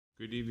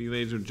Good evening,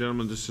 ladies and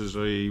gentlemen. This is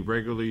a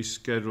regularly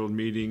scheduled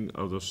meeting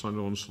of the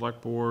Sunderland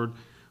Selectboard,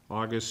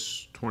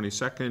 August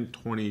 22nd,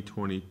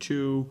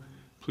 2022.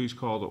 Please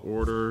call to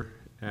order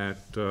at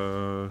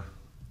right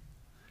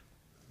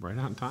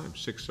on time,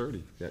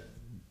 6:30. That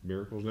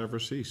miracles never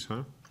cease,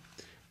 huh?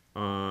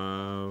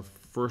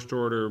 First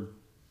order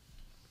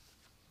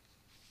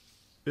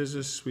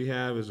business we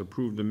have is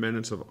approve the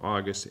minutes of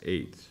August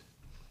 8th.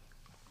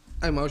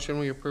 I motion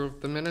we approve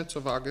the minutes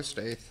of August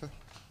 8th.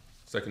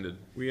 Seconded.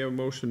 We have a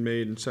motion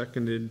made and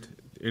seconded.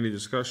 Any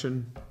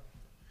discussion?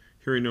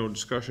 Hearing no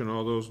discussion,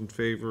 all those in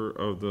favor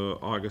of the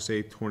August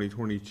 8th,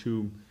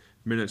 2022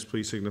 minutes,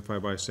 please signify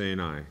by saying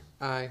aye.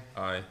 Aye.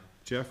 Aye.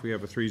 Jeff, we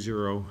have a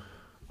 3-0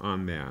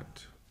 on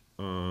that.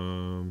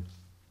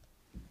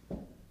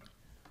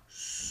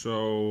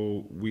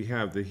 So we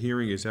have the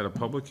hearing. Is that a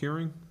public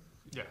hearing?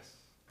 Yes.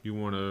 You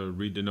want to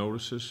read the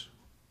notices?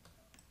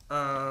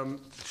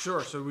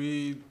 Sure. So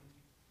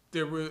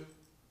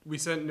we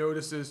sent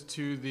notices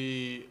to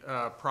the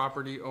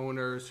property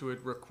owners who had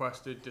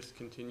requested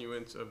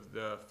discontinuance of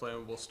the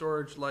flammable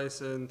storage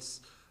license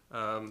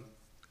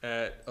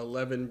at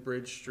 11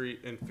 Bridge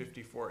Street and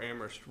 54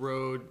 Amherst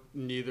Road.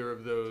 Neither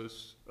of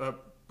those,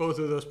 both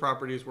of those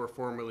properties were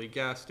formerly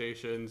gas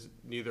stations.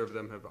 Neither of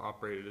them have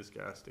operated as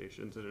gas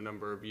stations in a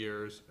number of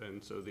years,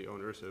 and so the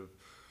owners have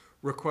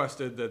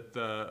requested that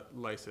the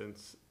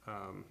license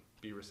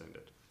be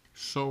rescinded.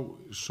 So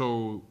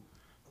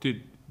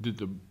did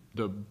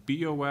the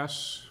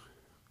BOS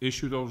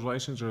issue those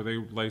licenses, or are they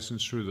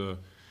licensed through the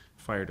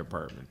fire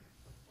department?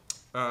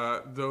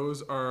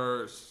 Those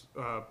are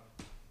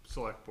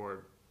select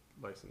board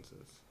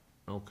licenses.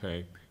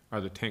 Okay. Are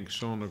the tanks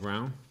still on the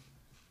ground?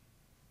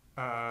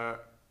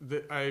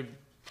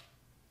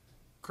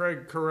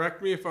 Craig,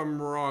 correct me if I'm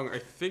wrong. I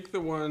think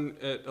the one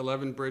at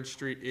 11 Bridge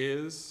Street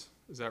is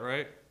that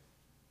right?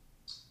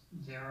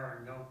 There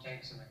are no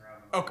tanks in the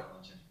ground. Okay.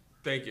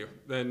 Thank you.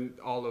 Then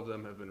all of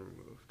them have been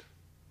removed.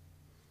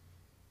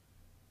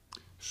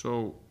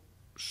 So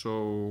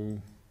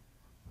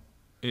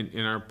in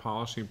our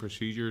policy and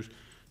procedures,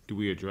 do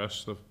we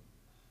ask the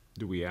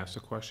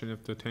question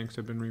if the tanks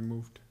have been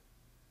removed?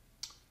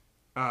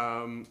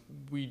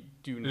 We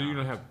do not. No, you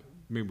don't have,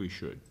 maybe we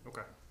should.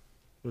 Okay.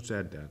 Let's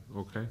add that,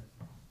 okay?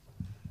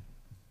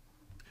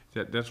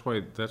 That's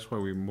why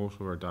most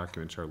of our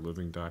documents are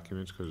living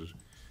documents, because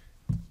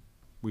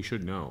we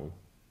should know.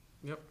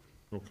 Yep.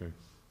 Okay.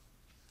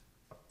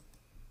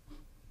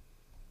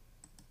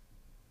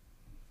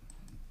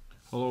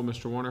 Hello,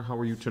 Mr. Warner, how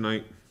are you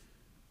tonight?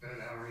 Good,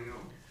 how are you?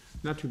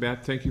 Not too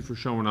bad, thank you for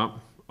showing up.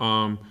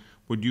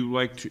 Would you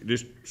like to,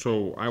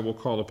 so I will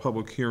call the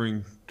public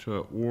hearing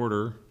to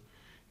order,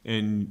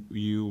 and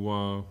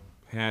you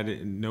had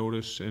it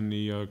notice in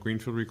the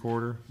Greenfield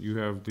Recorder? You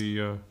have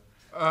the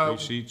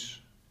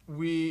receipts?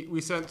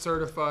 We sent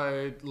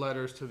certified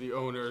letters to the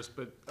owners,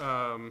 but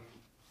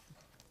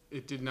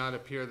it did not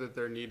appear that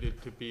there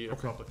needed to be a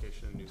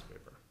publication in the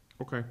newspaper.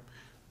 Okay.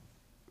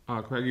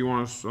 Craig, you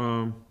want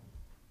to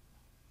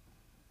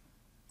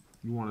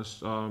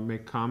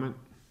make comment?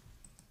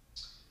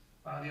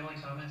 The only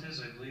comment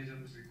is I believe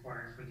it was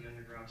required for the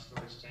underground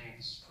storage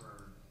tanks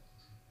for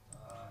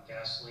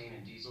gasoline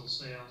and diesel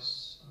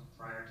sales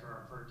prior to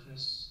our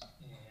purchase,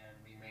 and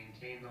we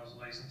maintain those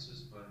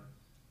licenses, but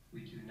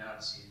we do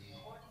not see any in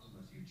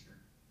the future.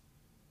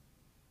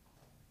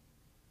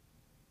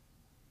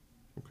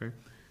 Okay.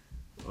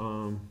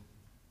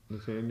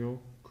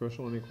 Nathaniel,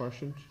 Crystal, any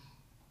questions?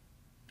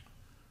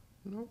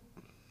 Nope.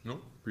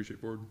 Nope. Pretty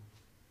straightforward.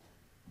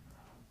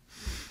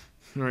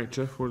 All right,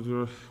 Jeff, what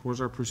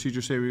does our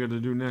procedure say we got to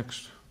do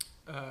next?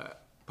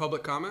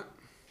 Public comment?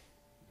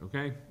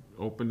 Okay,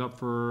 opened up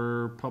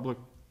for public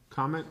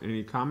comment.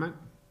 Any comment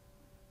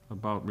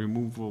about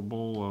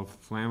removable of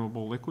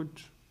flammable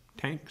liquids?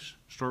 Tanks,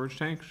 storage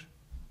tanks?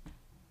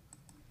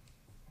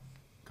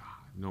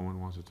 God, no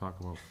one wants to talk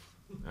about.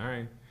 All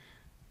right.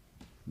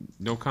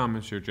 No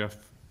comments here, Jeff.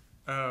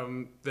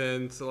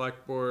 Then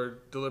select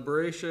board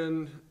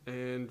deliberation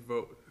and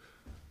vote.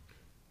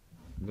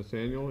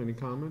 Nathaniel, any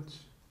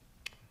comments?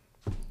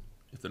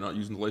 If they're not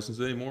using the license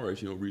anymore, I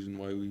see no reason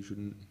why we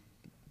shouldn't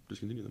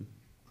discontinue them.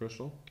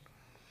 Crystal?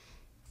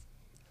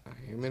 I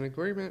am in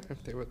agreement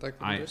if they would like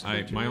to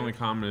discontinue. My only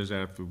comment is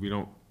that if we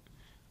don't,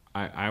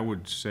 I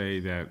would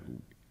say that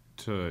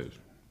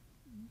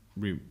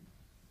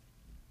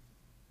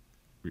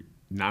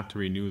not to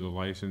renew the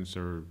license,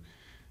 or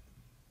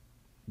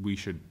we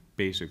should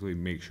basically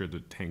make sure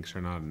the tanks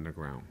are not in the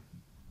ground.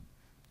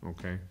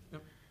 Okay?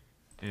 Yep.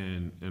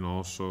 And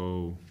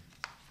also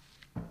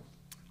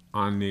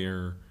on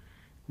there,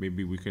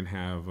 maybe we can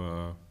have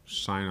a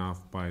sign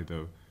off by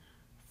the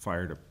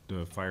fire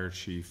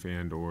chief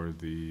and or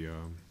the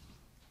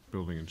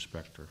building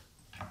inspector.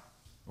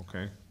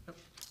 Okay? Yep.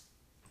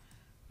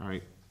 All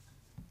right.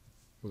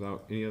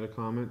 Without any other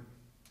comment?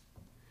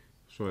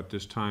 So at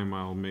this time,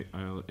 I'll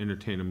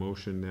entertain a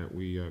motion that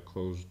we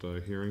close the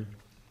hearing.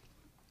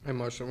 I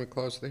motion we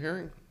close the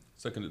hearing.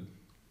 Seconded.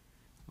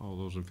 All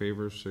those in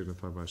favor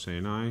signify by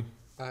saying aye.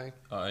 Aye.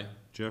 Aye.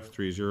 Jeff,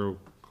 3-0,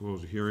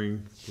 close the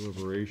hearing,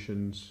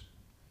 deliberations,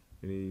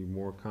 Any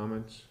more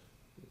comments?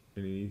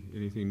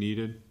 Anything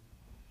needed?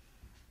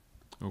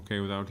 Okay,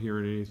 without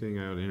hearing anything,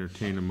 I would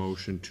entertain a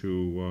motion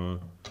to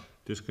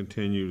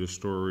discontinue the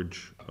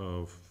storage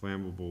of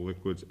flammable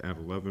liquids at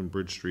 11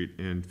 Bridge Street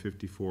and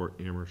 54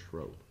 Amherst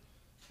Road.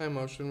 I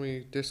motion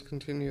we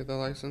discontinue the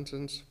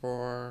licenses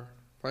for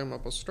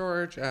flammable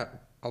storage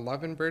at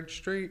 11 Bridge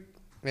Street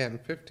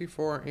and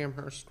 54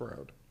 Amherst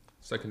Road.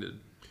 Seconded.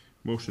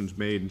 Motion's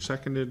made and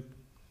seconded.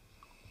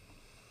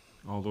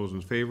 All those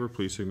in favor,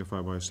 please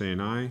signify by saying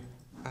aye.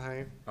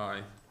 Aye.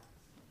 Aye.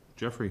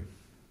 Jeffrey,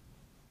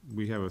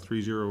 we have a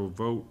 3-0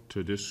 vote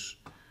to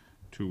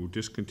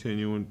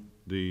discontinue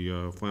the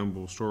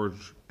flammable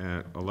storage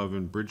at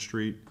 11 Bridge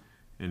Street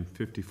and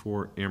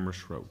 54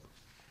 Amherst Road.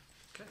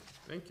 Okay,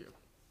 thank you.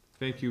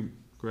 Thank you,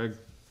 Greg.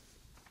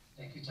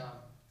 Thank you, Tom.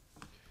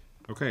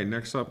 Okay,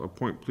 next up,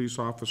 appoint police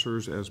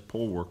officers as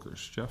poll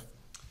workers. Jeff?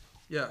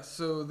 Yeah,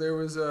 so there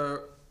was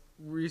a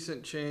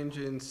recent change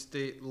in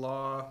state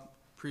law.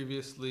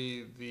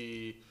 Previously,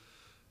 the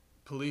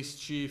police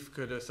chief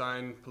could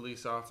assign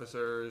police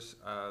officers.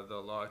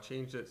 The law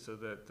changed it so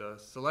that the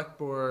select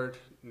board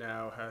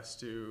now has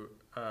to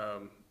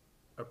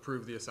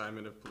approve the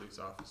assignment of police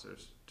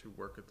officers to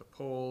work at the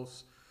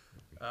polls.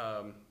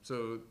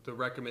 So the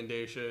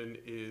recommendation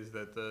is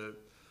that the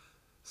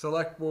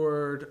select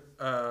board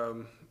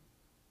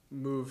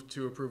move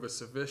to approve a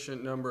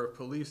sufficient number of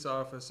police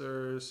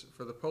officers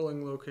for the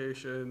polling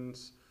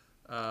locations,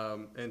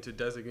 and to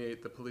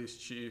designate the police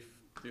chief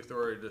the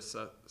authority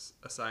to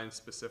assign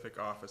specific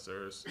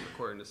officers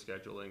according to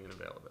scheduling and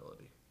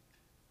availability.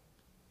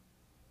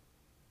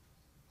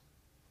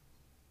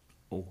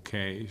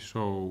 Okay,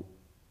 so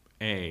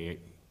A.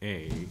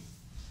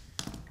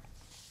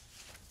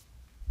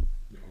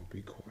 No,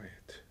 be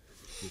quiet.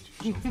 Get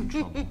yourself in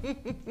trouble.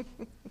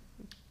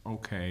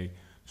 Okay,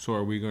 so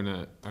are you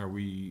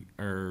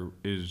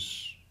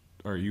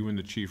and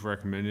the chief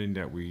recommending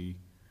that we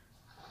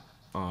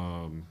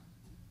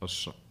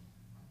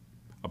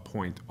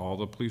appoint all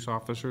the police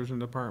officers in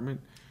the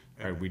department?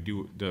 Or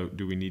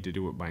do we need to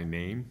do it by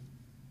name?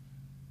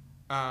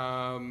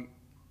 I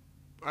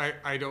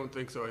don't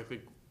think so. I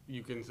think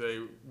you can say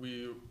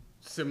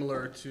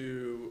similar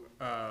to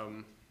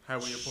how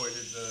we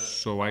appointed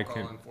the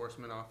alcohol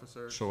enforcement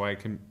officers. So I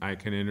can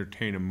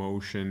entertain a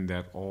motion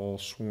that all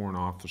sworn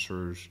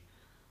officers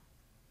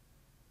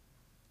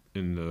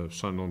in the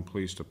Sunderland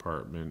Police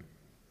Department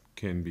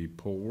can be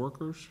poll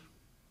workers,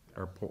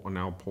 or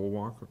now poll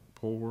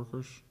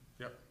workers?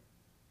 Yep.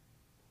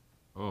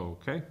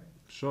 Okay,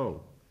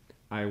 so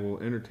I will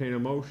entertain a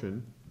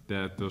motion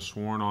that the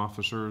sworn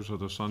officers of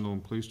the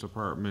Sunderland Police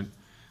Department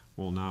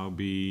will now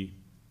be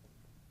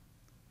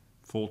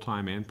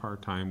full-time and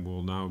part-time,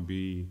 will now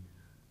be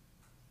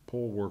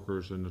poll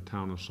workers in the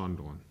town of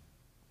Sunderland,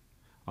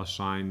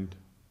 assigned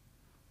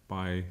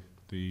by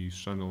the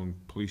Sunderland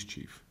Police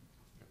Chief,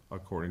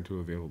 according to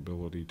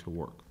availability to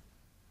work.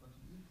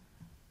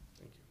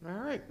 All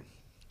right.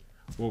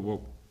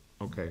 Well,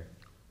 okay,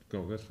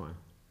 go, that's fine.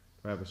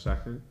 Do I have a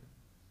second?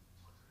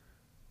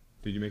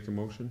 Did you make the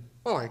motion?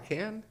 Oh, I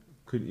can.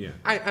 Yeah.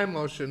 I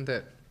motioned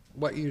that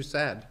what you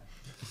said.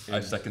 I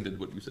seconded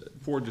what you said.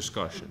 For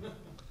discussion.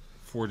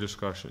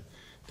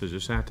 Does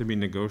this have to be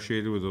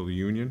negotiated with the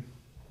union?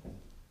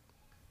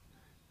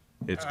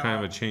 It's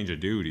kind of a change of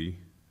duty.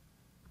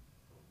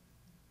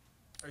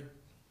 I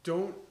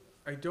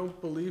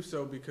don't believe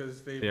so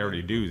because They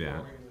already do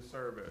that. The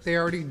service. They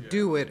already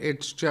do it.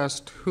 It's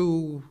just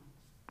who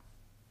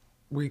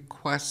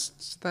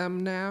requests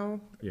them now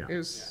Yeah.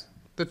 is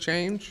the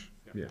change.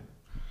 Yeah.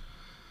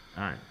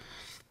 All right.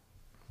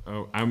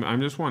 Oh,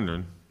 I'm just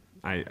wondering.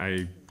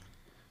 I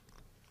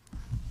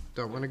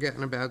Don't want to get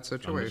in a bad done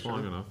this long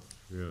situation. enough.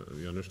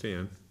 You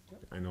understand?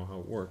 I know how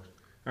it works.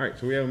 All right,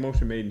 so we have a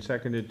motion made and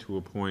seconded to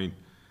appoint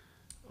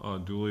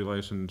duly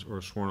licensed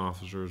or sworn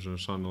officers in the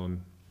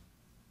Sunderland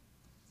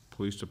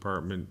Police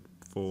Department,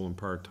 full and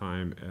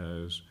part-time,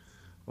 as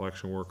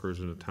election workers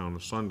in the town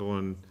of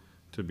Sunderland,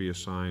 to be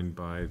assigned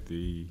by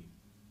the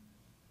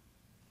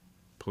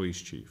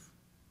police chief.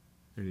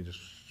 Any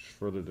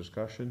further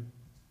discussion?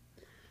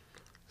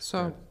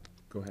 So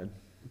Go ahead.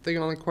 the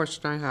only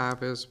question I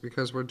have is,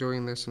 because we're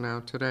doing this now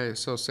today,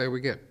 so say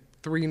we get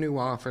 3 new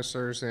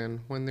officers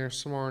in, when they're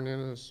sworn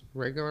in as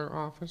regular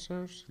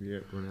officers, Yeah,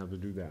 we're gonna have to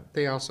do that.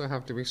 they also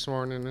have to be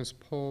sworn in as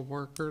poll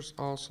workers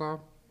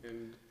also?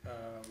 And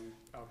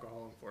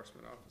alcohol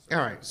enforcement officers. All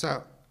right,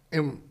 so,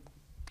 and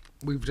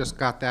we've just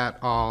got that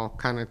all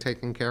kind of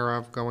taken care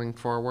of going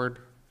forward,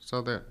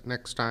 so that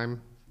next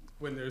time,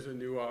 When there's a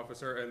new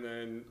officer, and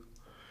then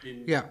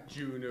in Yeah.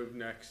 June of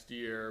next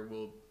year,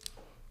 we'll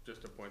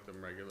just appoint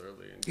them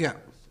regularly. And Yeah.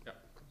 Yeah.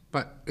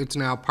 but it's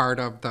now part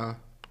of the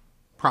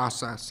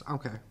process,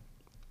 okay.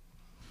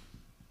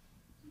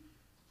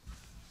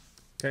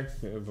 Okay,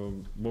 we have a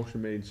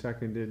motion made,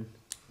 seconded,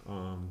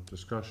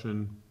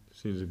 discussion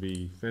seems to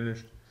be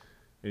finished.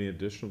 Any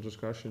additional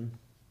discussion?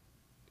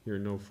 Hear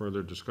no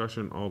further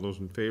discussion, all those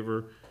in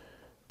favor,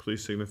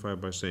 please signify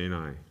by saying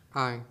aye.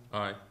 Aye.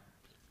 Aye.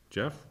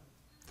 Jeff?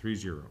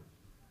 3-0.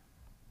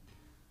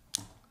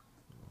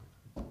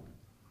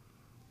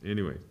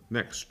 Anyway,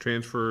 next,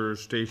 transfer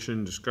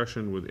station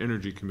discussion with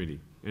Energy Committee.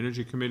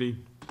 Energy Committee,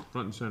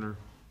 front and center.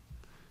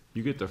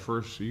 You get the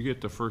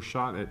first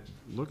shot at,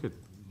 look at,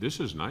 this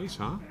is nice,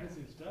 huh?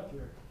 Fancy stuff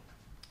here.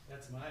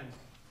 That's mine.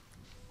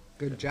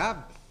 Good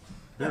job.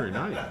 Very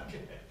nice.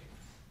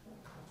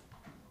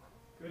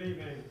 Good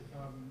evening.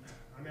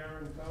 I'm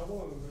Aaron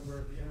Falvell, I'm a member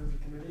of the Energy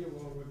Committee,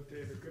 along with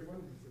David Goodwin,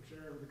 who's the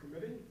chair of the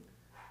committee.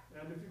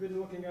 And if you've been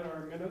looking at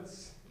our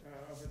minutes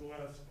over the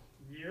last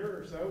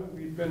year or so,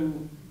 we've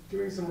been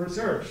doing some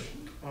research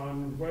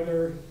on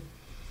whether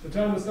the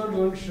town of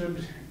Sunderland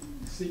should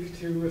seek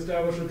to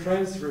establish a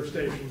transfer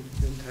station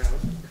in town.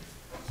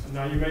 And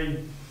now you may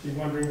be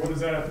wondering, what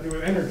does that have to do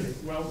with energy?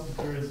 Well,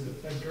 there is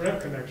a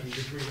direct connection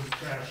between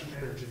trash and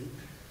energy.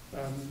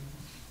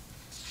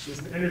 There's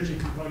an energy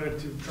component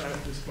to trash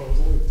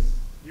disposal. It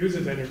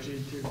uses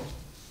energy to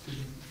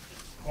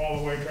haul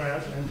away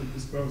trash and to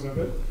dispose of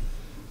it.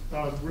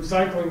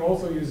 Recycling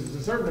also uses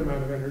a certain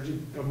amount of energy,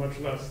 though much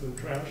less than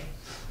trash.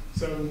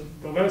 So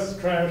the less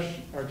trash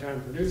our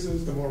town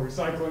produces, the more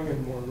recycling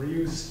and more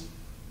reuse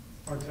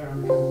our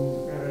town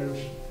can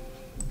manage,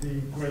 the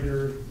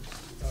greater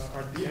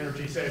the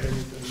energy savings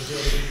and the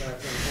greater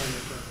impact on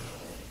climate change.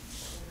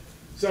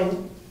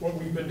 So what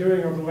we've been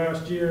doing over the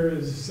last year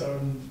is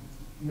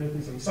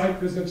making some site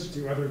visits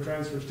to other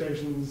transfer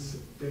stations.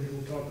 David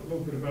will talk a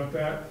little bit about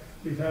that.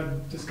 We've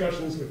had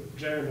discussions with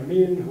Jan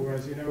Amin, who,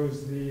 as you know,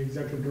 is the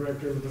executive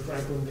director of the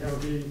Franklin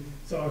County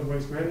Solid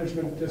Waste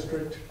Management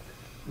District.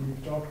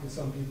 We've talked to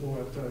some people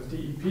at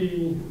DEP,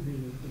 the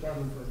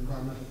Department for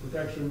Environmental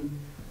Protection,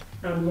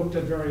 and looked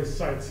at various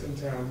sites in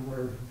town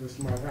where this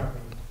might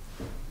happen.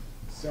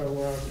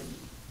 So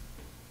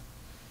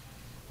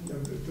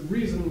the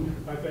reason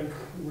I think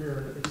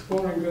we're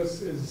exploring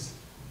this is,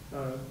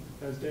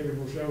 as David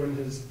will show in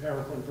his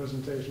PowerPoint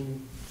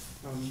presentation,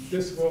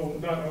 this will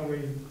not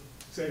only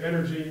save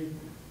energy,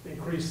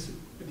 increase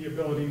the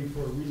ability for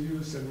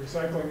reuse and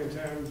recycling in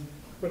town,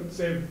 but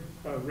save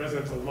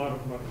residents a lot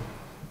of money.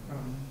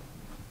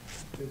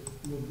 It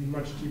will be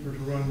much cheaper to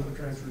run a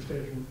transfer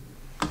station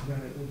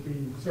than it will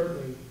be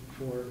certainly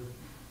for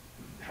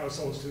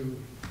households to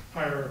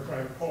hire a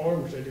private hauler,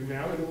 which they do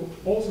now, and it will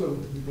also,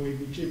 we believe,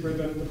 be cheaper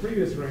than the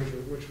previous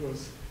arrangement, which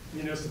was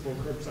municipal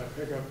curbside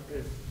pickup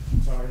paid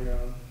by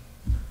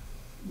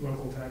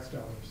local tax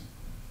dollars.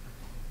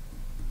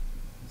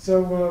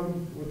 So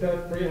with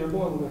that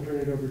preamble, I'm going to turn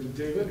it over to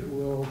David, who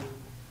will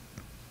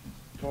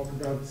talk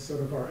about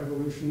sort of our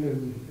evolution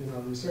in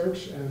our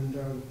research and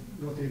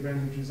what the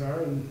advantages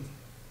are and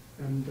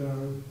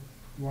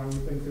why we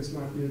think this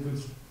might be a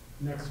good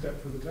next step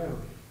for the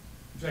town.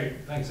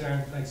 Great, thanks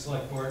Aaron, thanks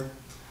Selectboard.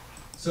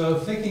 So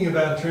thinking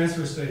about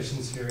transfer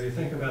stations here, you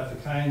think about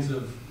the kinds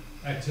of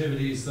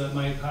activities that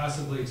might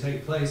possibly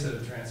take place at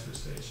a transfer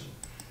station.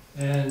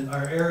 And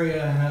our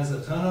area has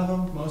a ton of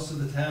them. Most of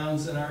the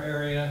towns in our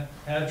area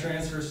have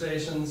transfer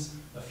stations,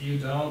 a few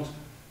don't.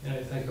 You know,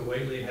 you think of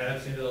Whately,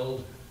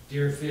 Hatfield,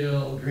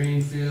 Deerfield,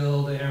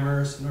 Greenfield,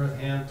 Amherst,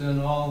 Northampton,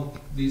 all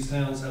these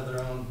towns have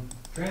their own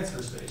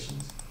transfer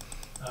stations.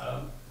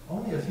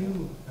 Only a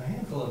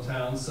handful of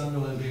towns,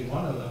 Sunderland being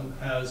one of them,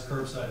 has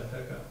curbside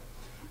pickup.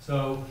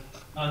 So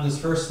on this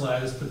first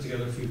slide, I've put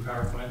together a few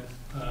PowerPoint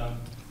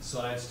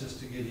slides just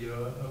to give you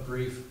a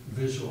brief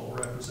visual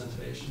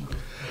representation of what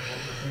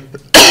we're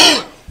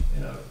thinking.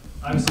 You know,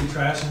 obviously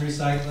trash and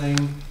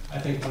recycling. I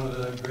think one of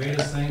the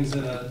greatest things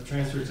in a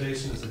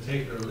transportation is a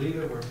take it or leave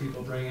it, where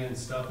people bring in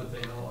stuff that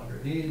they no longer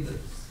need, that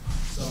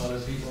some other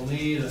people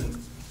need. And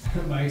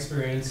my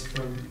experience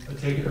from a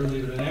take it or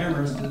leave it in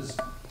Amherst is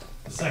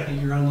the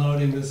second you're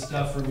unloading this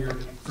stuff from your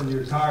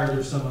car,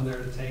 there's someone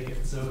there to take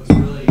it. So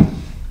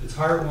it's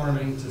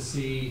heartwarming to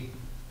see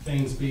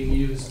things being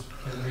used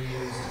and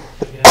reused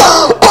again.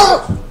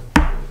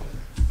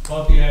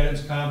 Bulky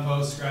items,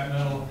 compost, scrap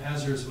metal,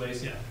 hazardous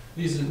waste, yeah.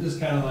 This is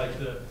kind of like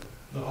the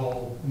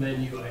whole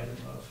menu item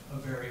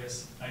of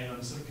various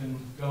items that can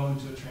go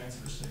into a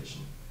transfer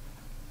station.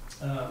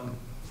 Yeah,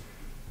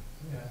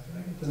 can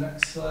I get the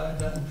next slide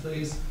button,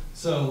 please?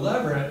 So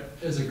Leverett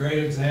is a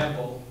great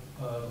example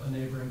of a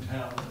neighboring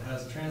town that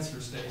has a transfer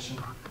station.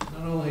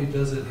 Not only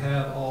does it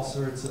have all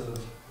sorts of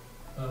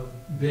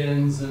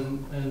bins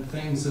and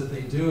things that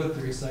they do at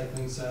the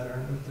recycling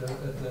center,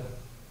 at the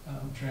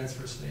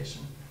transfer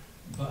station,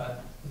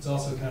 but it's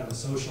also kind of a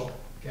social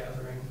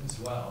gathering as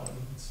well. And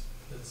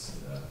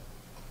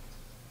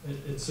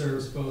it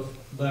serves both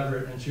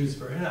Leverett and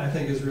Shrewsbury, and I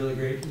think is a really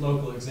great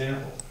local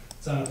example.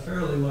 It's on a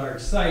fairly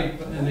large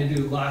site, and they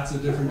do lots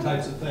of different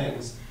types of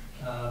things.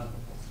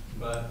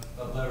 But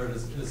Leverett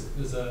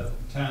is a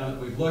town that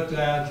we've looked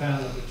at, a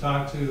town that we've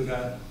talked to,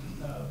 got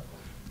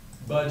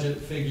budget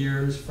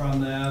figures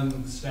from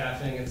them,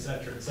 staffing, et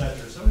cetera, et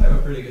cetera. So we have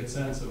a pretty good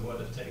sense of what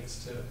it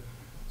takes to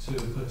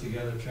put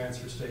together a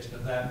transfer station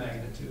of that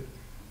magnitude.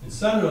 In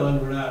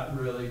Sunderland, we're not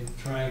really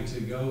trying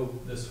to go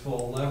this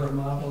full Leverett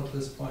model at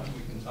this point.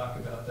 We can talk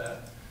about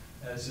that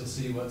as you'll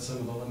see what some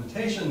of the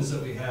limitations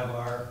that we have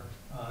are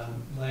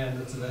on land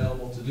that's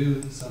available to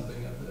do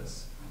something of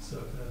this.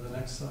 So the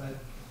next slide.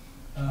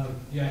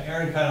 Yeah,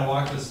 Aaron kind of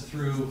walked us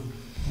through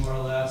more or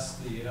less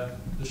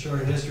the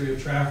short history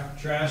of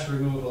trash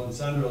removal in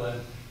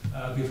Sunderland.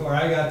 Before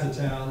I got to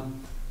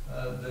town,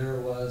 there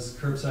was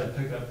curbside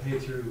pickup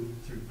paid through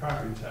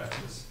property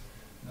taxes.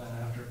 And then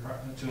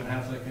after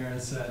 2.5, like Aaron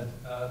said,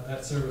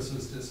 that service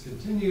was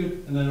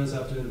discontinued, and then it was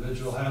up to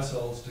individual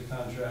households to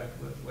contract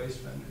with waste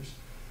vendors.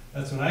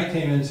 That's when I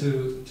came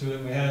into it,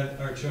 and we had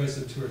our choice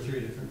of 2 or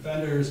 3 different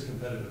vendors,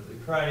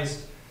 competitively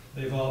priced.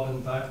 They've all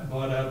been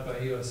bought out by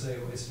USA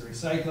Waste and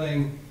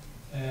Recycling,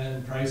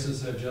 and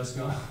prices have just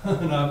gone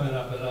up and up and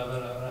up and up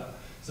and up.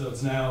 So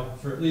it's now,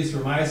 for at least for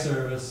my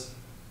service,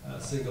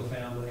 single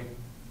family,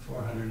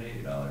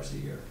 $480 a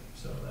year.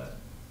 So that,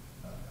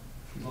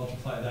 if you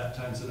multiply that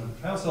times the number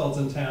of households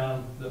in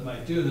town that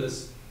might do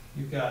this,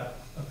 you've got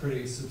a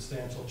pretty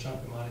substantial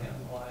chunk of money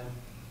on the line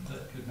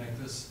that could make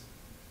this,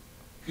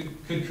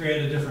 could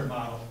create a different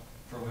model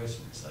for waste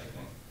and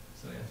recycling.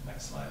 So yeah,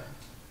 next slide.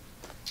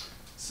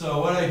 So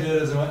what I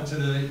did is I went to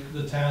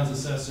the town's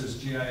assessor's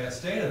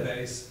GIS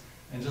database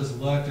and just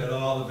looked at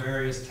all the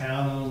various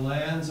town-owned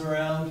lands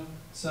around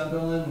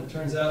Sunderland. It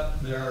turns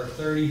out there are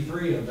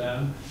 33 of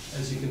them,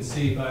 as you can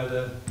see by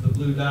the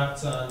blue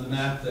dots on the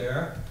map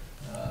there.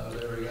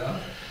 There we go.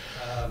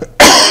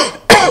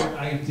 Your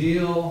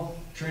ideal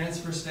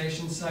transfer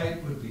station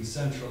site would be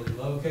centrally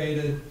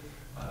located.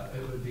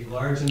 It would be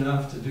large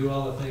enough to do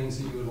all the things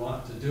that you would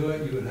want to do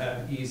it. You would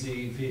have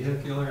easy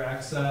vehicular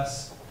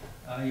access.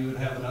 You would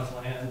have enough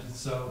land.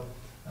 So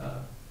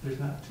there's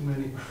not too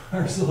many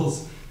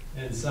parcels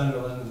in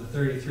Sunderland of the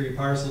 33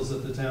 parcels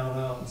that the town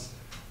owns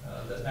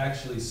that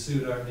actually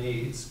suit our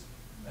needs.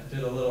 I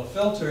did a little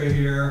filter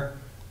here,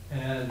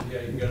 and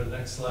yeah, you can go to the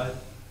next slide.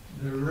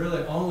 There were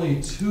really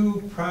only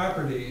 2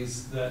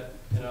 properties that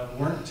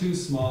weren't too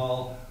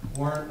small,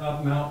 weren't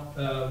up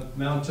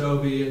Mount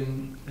Toby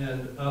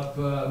and up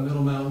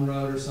Middle Mountain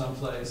Road or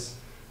someplace,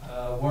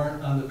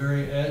 weren't on the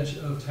very edge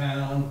of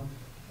town,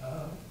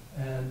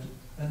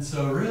 and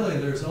so really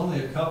there's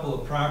only a couple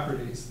of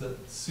properties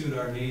that suit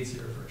our needs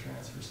here for a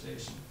transfer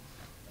station.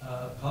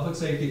 Public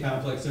safety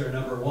complex there,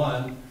 number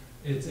 1,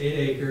 it's 8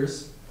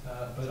 acres,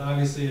 but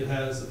obviously it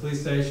has the police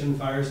station,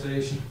 fire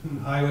station,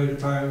 highway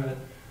department,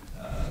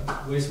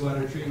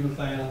 wastewater treatment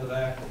plant on the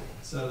back.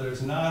 So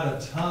there's not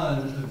a ton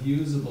of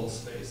usable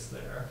space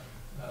there,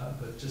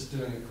 but just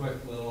doing a quick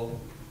little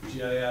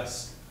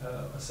GIS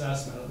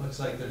assessment, it looks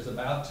like there's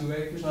about 2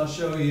 acres. I'll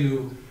show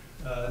you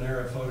an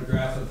aerial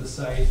photograph of the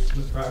site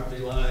with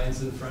property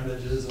lines and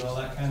frontages and all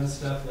that kind of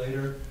stuff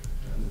later.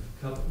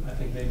 I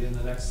think maybe in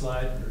the next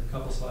slide or a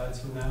couple slides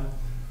from now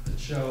that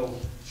show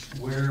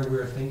where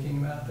we're thinking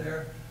about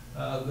there.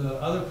 The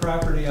other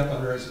property up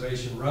on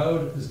Reservation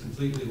Road is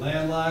completely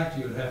landlocked.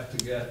 You would have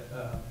to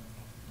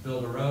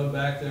build a road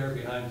back there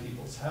behind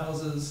people's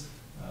houses.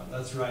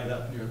 That's right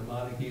up near the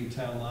Montague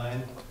town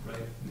line,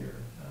 right near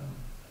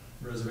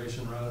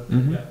Reservation Road.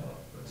 Mm-hmm. Yeah, well,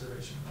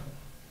 Reservation Road.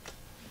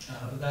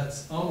 But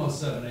that's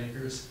almost 7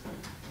 acres.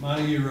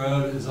 Montague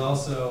Road is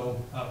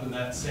also up in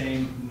that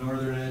same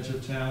northern edge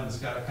of town. It's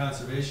got a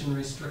conservation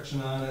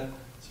restriction on it.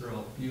 It's a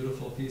real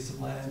beautiful piece of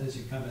land as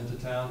you come into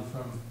town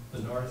from the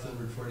north on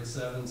Route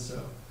 47.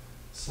 So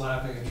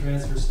slapping a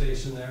transfer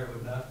station there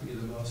would not be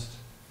the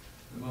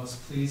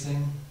most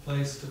pleasing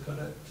place to put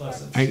it.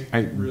 Plus,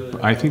 it's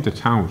really I think the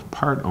town was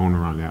part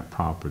owner on that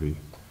property.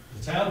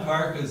 the town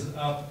park is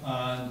up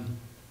on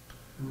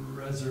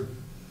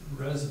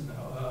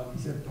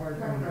He said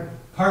part owner.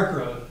 Park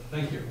Road.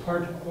 Thank you.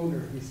 Part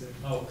owner, he said.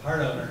 Oh, part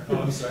owner. Oh,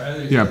 I'm sorry. I thought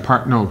you Yeah,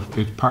 said- no,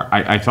 it's part,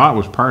 I thought it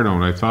was part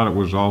owned. I thought it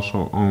was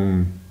also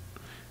owned,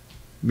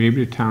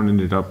 maybe the town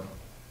ended up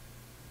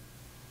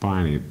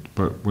buying it,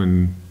 but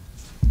when,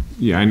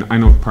 yeah, I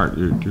know the part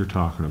you're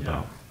talking Yeah.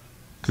 about.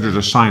 Because there's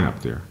a sign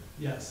up there.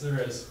 Yes, there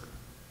is.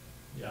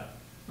 Yeah.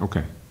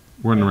 Okay,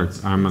 we're on the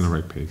right, I'm on the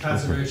right page. Okay.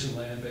 Conservation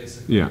land,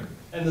 basically. Yeah,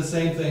 And the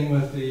same thing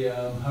with the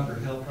Hubbard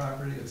Hill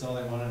property. It's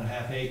only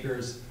 1.5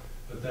 acres,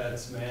 but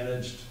that's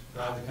managed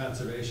by the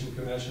Conservation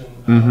Commission.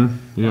 Mm-hmm, By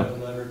yeah. the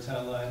Leonard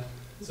Town Line.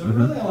 So Mhm. it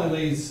really only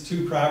leaves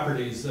 2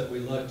 properties that we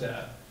looked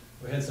at.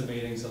 We had some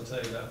meetings, I'll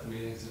tell you about the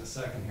meetings in a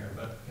second here,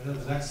 but go to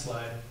the next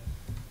slide.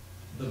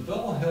 The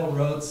Bull Hill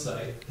Road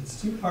site, it's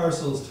 2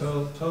 parcels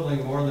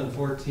totaling more than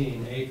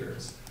 14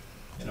 acres.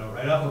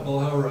 Right off of Bull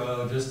Hill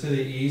Road, just to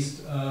the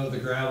east of the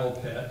gravel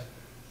pit,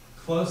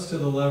 close to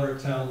the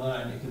Leverett Town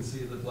Line. You can see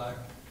the black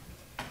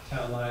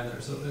town line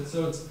there. So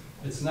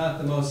it's not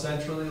the most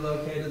centrally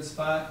located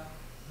spot.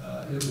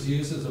 It was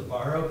used as a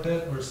borrow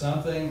pit or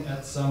something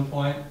at some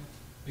point,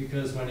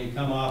 because when you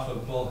come off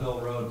of Bull Hill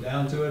Road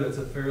down to it, it's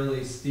a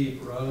fairly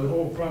steep The road.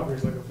 whole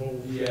property's like a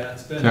bowl. Yeah,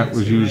 it's been. That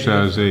was used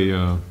excavated.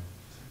 as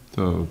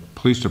the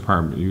police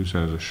department used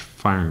as a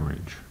firing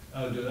range.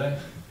 Oh, do they?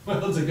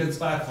 Well, it's a good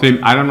spot for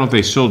it. I don't know if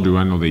they still do,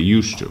 I know they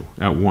used to,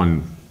 at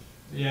one,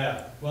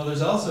 Yeah, well,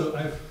 there's also,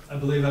 I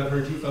believe I've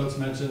heard 2 folks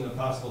mention a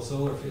possible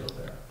solar field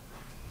there.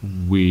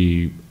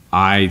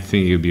 I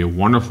think it'd be a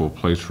wonderful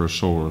place for a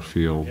solar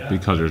field, Yeah.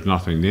 because there's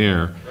nothing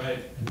there. Right.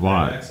 and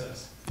But great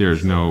access.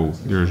 There's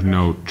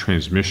no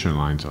transmission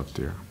lines up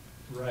there.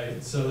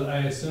 Right, so I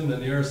assume the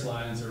nearest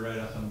lines are right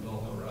up on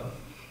Bull Hill Road.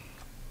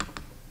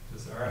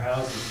 Because there are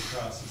houses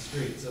across the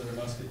street, so there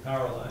must be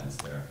power lines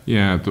there.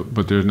 Yeah,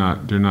 but they're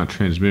not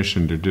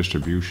transmission, they're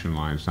distribution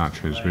lines, not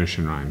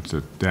transmission lines,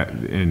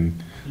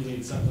 and, You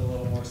need something a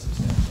little more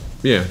substantial.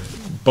 yeah,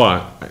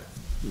 but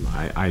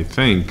I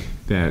think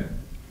that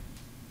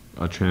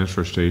a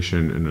transfer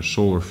station and a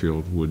solar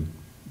field would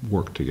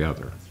work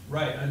together.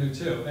 Right, I do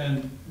too,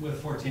 and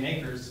with 14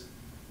 acres,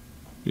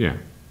 Yeah,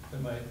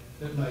 it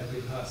might be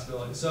a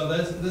possibility. So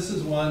this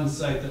is one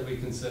site that we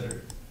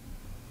considered.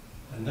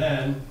 And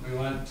then we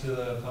went to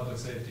the public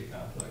safety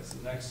complex,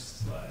 the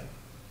next slide.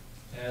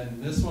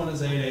 And this one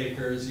is 8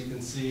 acres. You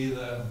can see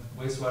the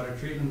wastewater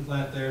treatment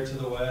plant there to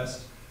the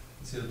west. You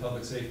can see the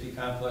public safety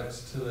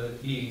complex to the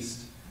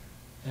east.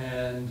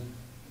 And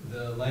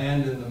the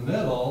land in the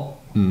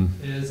middle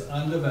is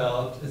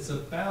undeveloped. It's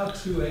about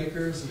 2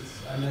 acres.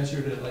 I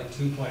measured it like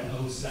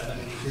 2.07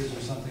 acres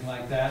or something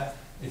like that.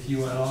 If you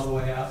went all the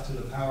way out to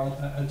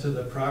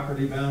the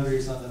property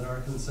boundaries on the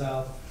north and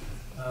south.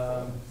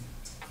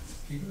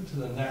 If you go to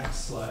the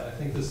next slide, I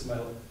think this is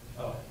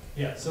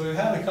yeah, so we've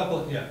had a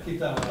couple, keep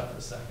that one up for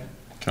a second.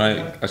 Can I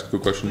ask a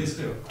quick question? Please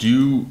do. Do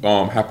you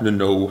happen to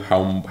know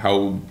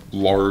how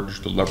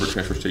large the Lever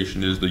transfer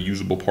station is, the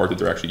usable part that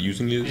they're actually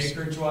using is?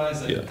 Acreage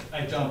wise, Yeah.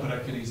 I don't, but I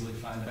could easily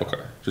find out.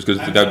 Okay, just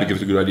because that would give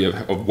us a good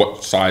idea of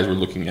what size we're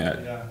looking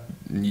at Yeah,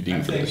 needing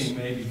I'm for this. thinking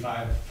maybe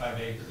 5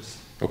 acres.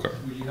 Okay.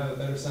 Would you have a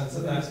better sense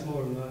of that? That's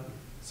more than that.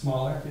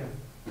 Smaller? Yeah.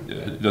 Yeah,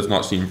 it does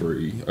not seem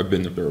very, I've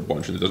been up there a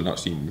bunch and it does not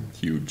seem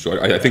huge. So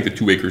I think the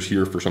 2 acres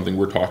here for something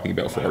we're talking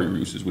about for our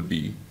uses would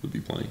be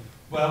plenty.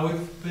 Well,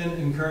 we've been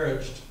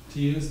encouraged to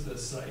use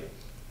this site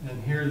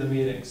and hear the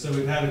meetings. So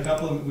we've had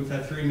we've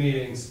had 3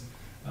 meetings.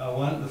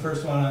 The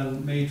first one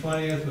on May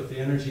 20th with the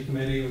Energy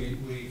Committee.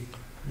 We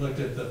looked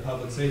at the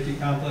public safety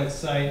complex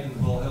site and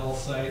Bull Hill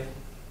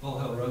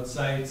Road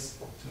sites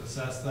to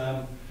assess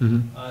them.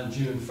 On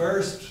June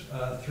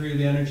 1st, 3 of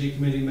the Energy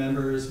Committee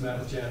members met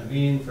with Jan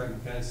Amin,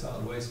 Franklin County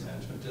Solid Waste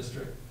Management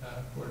District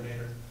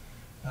Coordinator,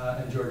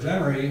 and George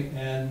Emery,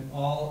 and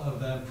all of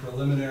them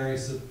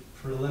preliminarily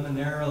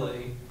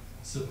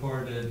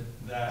supported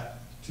that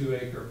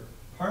 2-acre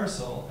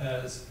parcel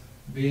as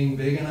being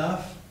big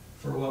enough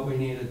for what we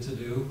needed to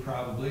do.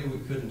 Probably we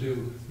couldn't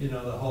do, the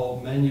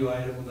whole menu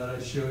item that I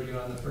showed you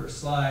on the first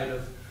slide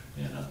of,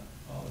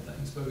 all the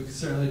things, but we could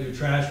certainly do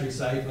trash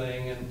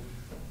recycling and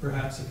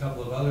perhaps a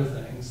couple of other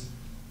things.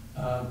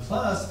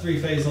 Plus,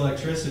 3-phase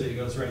electricity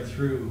goes right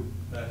through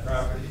that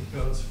property. It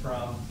goes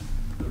from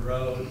the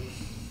road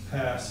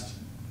past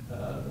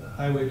the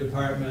highway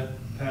department,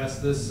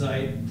 past this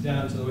site,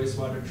 down to the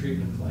wastewater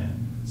treatment plant.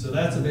 So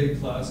that's a big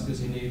plus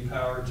because you need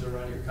power to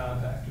run your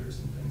compactors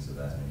and things of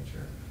that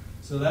nature.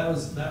 So that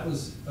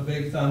was a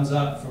big thumbs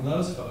up from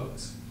those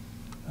folks.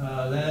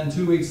 Then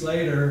 2 weeks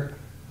later,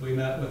 we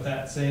met with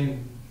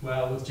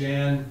with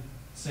Jan,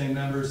 same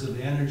members of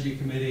the Energy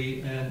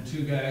Committee, and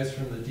 2 guys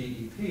from the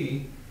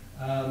DEP,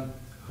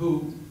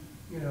 who,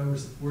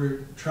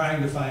 were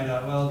trying to find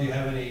out, well, do you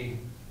have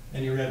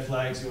any red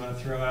flags you want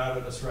to throw out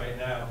at us right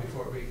now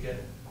before we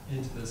get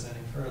into this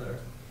any further?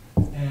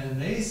 And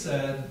they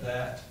said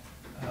that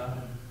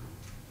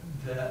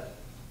that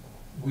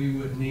we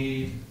would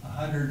need a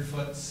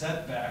 100-foot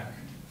setback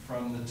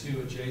from the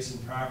 2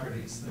 adjacent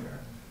properties there.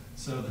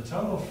 So the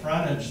total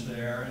frontage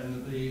there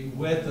and the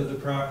width of the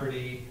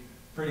property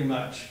pretty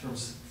much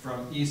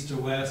from east to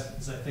west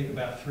is, I think,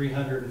 about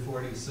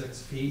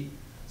 346 feet.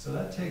 So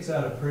that takes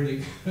out a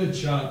pretty good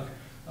chunk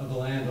of the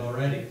land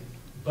already.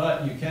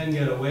 But you can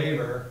get a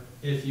waiver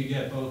if you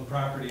get both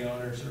property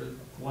owners, or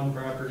one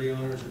property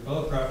owners, or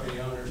both property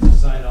owners to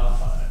sign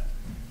off on it.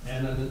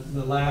 And then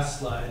the last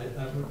slide,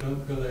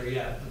 don't go there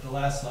yet, but the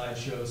last slide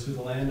shows who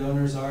the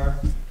landowners are.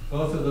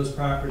 Both of those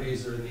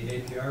properties are in the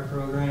APR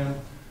program.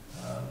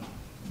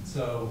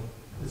 So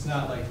it's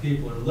not like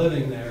people are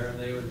living there and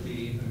they would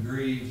be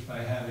aggrieved by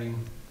having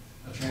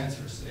a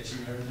transfer station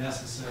there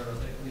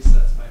necessarily, at least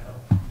that's my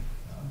hope.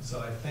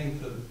 So I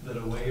think that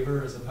a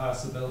waiver is a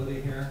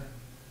possibility here.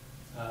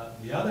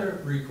 The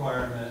other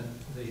requirement,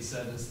 they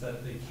said, is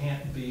that they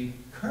can't be,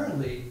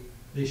 currently,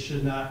 they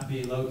should not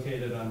be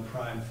located on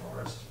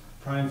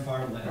prime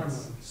farmland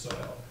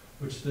soil,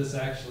 which this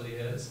actually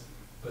is.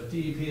 But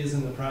DEP is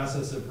in the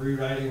process of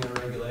rewriting the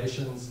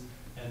regulations,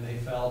 and they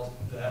felt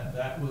that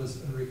that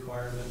was a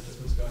requirement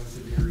that was going to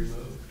be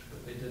removed,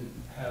 but they didn't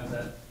have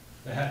that,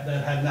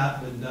 that had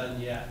not been done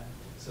yet.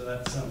 So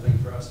that's something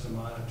for us to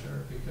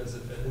monitor, because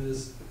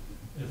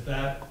if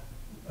that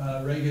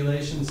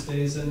regulation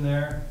stays in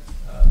there,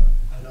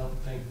 I don't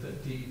think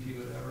that DEP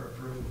would ever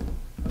approve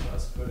of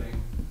us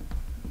putting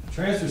a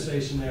transfer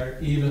station there,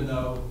 even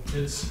though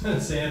it's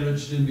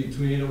sandwiched in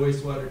between a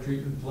wastewater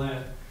treatment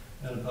plant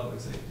and a public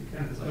safety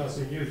complex. It's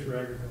not being used for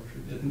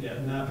agriculture.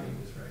 Yeah, not being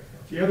used for agriculture.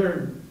 The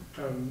other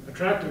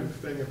attractive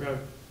thing about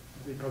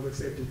the public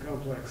safety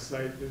complex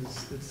site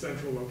is its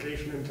central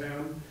location in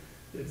town.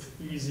 It's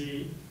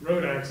easy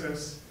road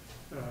access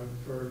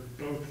for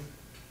both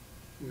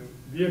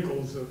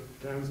vehicles of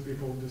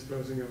townspeople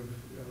disposing of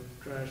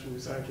trash and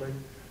recycling,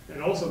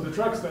 and also the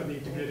trucks that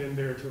need to get in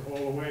there to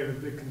haul away the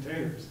big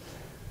containers.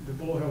 the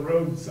Bull Hill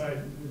Road side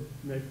would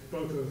make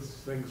both those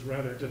things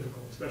rather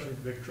difficult, especially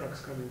with big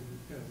trucks coming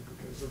in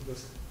because of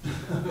this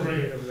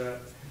grade of that.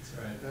 That's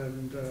right.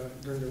 And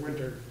during the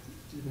winter,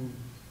 even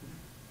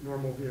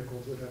normal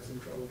vehicles would have some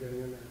trouble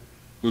getting in there.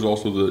 There's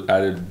also the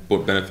added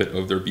benefit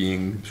of there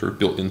being sort of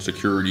built-in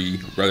security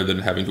rather than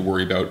having to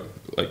worry about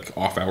like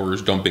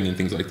off-hours dumping and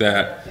things like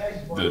that.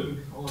 The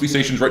police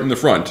station's right in the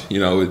front, you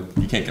know,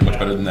 you can't get much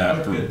better than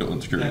that for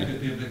built-in security. That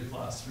could be a big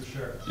plus for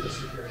sure, for Yes.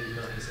 security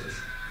purposes.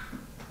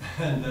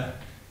 And,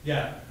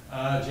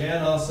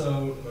 Jan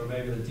also, or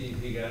maybe the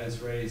DP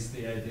guys raised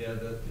the idea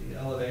that the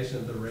elevation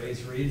of the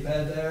raised reed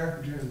bed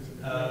there,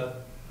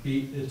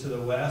 be to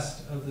the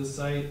west of the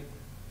site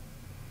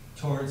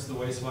towards the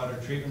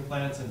wastewater treatment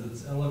plant, since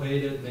it's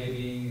elevated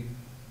maybe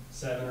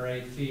 7 or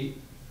 8 feet,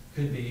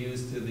 could be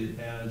used to the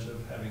advantage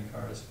of having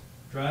cars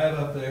drive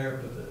up there,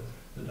 put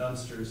the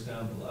dumpsters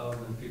down below,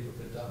 and then people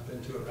could dump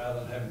into it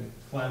rather than having to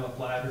climb up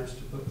ladders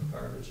to put the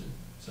garbage in.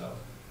 So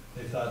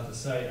they thought the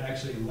site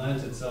actually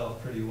lent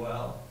itself pretty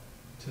well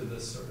to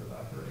this sort of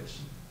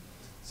operation.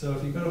 So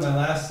if you go to my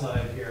last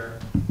slide here,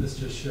 this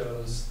just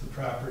shows the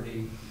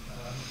property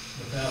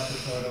without the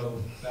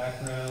photo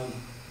background,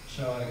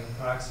 showing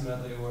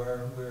approximately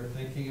where we're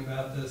thinking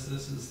about this.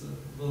 This is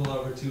the little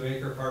over 2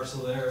 acre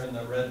parcel there in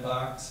the red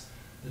box.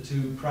 The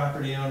 2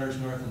 property owners,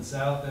 north and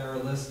south, there are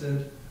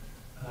listed.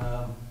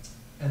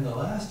 And the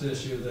last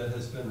issue that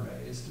has been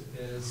raised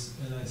is,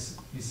 and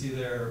you see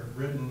there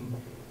written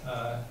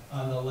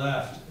on the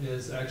left,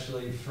 is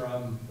actually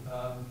from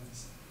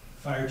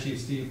Fire Chief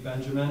Steve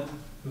Benjamin,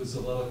 who's a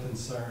little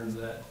concerned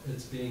that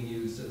it's being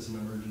used as an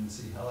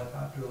emergency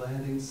helicopter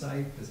landing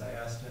site, because I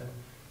asked him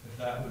if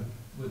that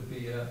would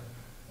be a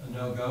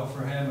no-go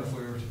for him if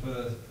we were to put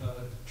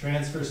a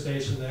transfer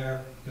station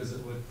there, because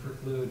it would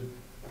preclude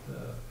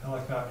the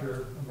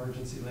helicopter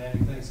emergency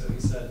landing thing. So he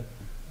said,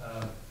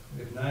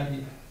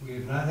 we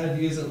have not had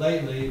to use it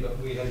lately, but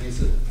we have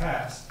used it in the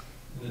past.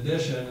 In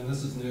addition, and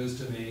this is news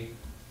to me,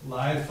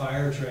 live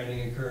fire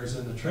training occurs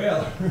in the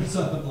trailers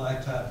on the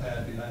blacktop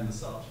pad behind the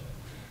salt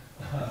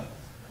shed.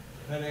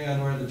 Depending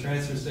on where the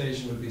transfer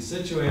station would be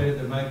situated,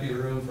 there might be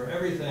room for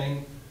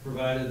everything,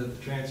 provided that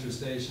the transfer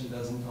station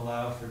doesn't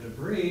allow for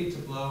debris to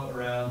blow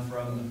around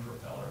from the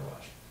propeller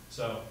washer.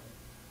 So,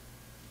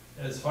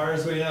 as far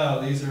as we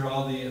know, these are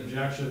all the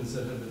objections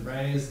that have been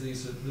raised.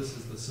 This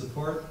is the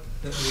support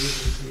that we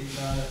received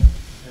on it.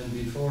 And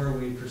before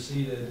we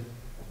proceeded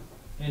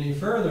any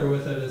further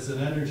with it as an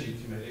energy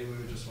committee,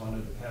 we just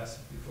wanted to pass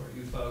it before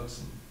you folks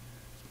and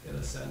get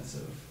a sense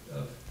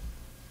of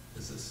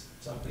is this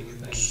something you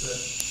think that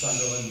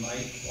Sunderland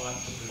might want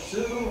to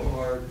pursue,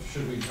 or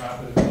should we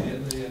drop it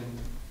immediately and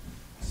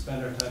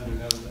spend our time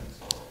doing other things?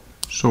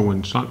 So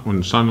when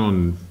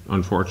Sunderland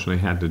unfortunately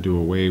had to do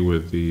away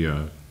with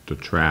the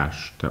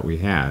trash that we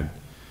had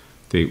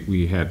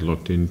had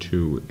looked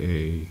into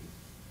a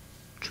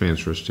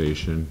transfer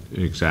station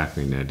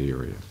exactly in that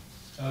area.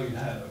 Oh, you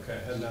had? Okay,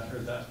 I had not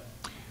heard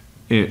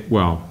that.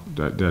 Well,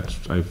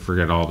 that's I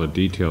forget all the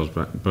details,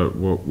 but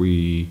what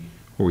we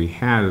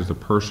had is the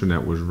person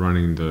that was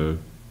running the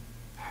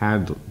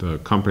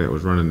company that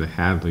was running the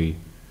Hadley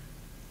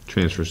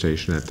transfer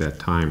station at that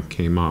time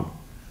came up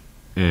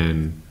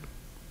and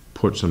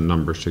put some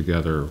numbers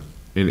together,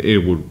 and it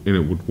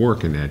would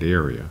work in that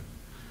area.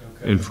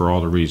 Okay. And for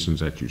all the reasons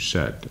that you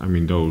said. I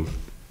mean, those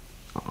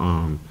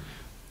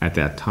at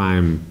that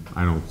time,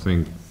 I don't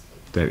think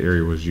that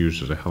area was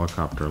used as a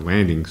helicopter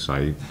landing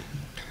site.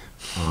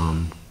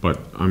 But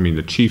I mean,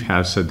 the chief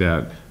has said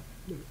that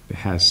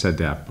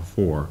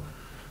before,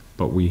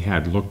 but we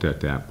had looked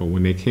at that. But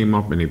when they came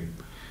up and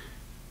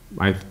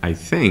I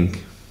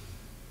think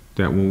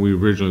that when we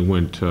originally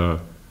went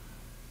to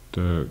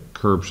the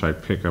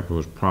curbside pickup, it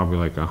was probably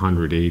like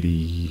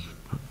 $180,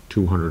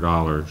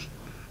 $200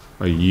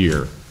 a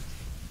year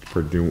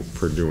for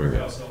doing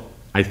it.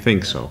 I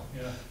think so.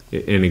 Yeah.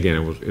 And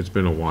again, it's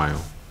been a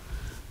while.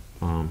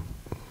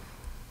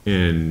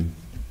 And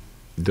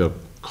the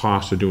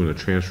cost of doing the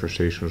transfer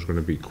station was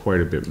gonna be quite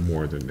a bit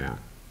more than that.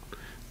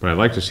 But I'd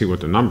like to see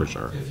what the numbers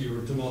are. If you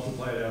were to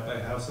multiply it out by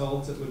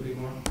households, it would be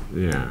more?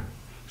 Yeah.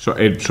 So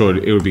it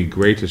would be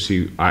great to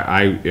see.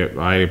 I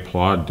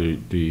applaud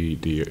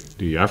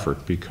the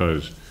effort,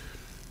 because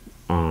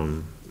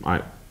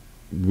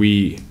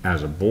we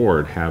as a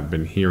board have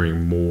been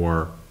hearing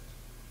more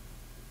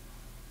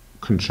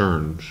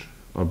concerns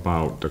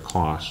about the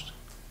cost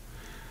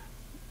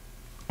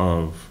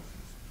of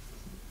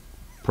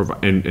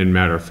and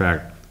matter of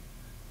fact,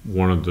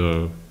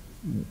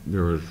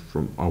 there was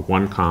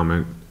one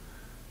comment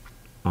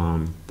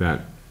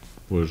that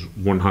was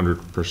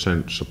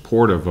 100%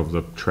 supportive of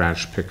the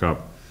trash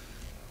pickup,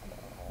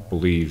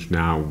 believes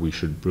now we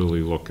should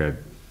really look at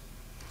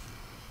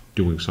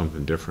doing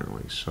something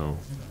differently. So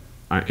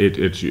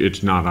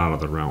it's not out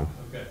of the realm.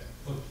 Okay.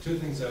 Well, 2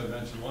 things I would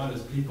mention. One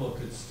is people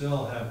could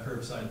still have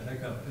curbside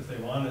pickup if they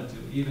wanted to,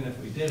 even if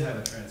we did have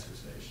a transfer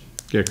station.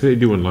 Yeah, because they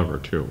do in Lever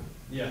too.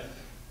 Yeah.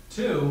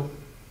 2,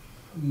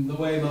 the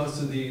way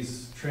most of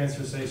these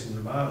transfer stations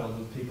are modeled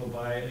is people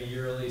buy a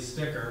yearly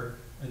sticker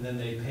and then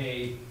they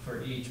pay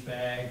for each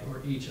bag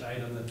or each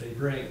item that they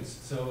bring.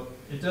 So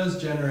it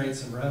does generate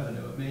some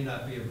revenue. It may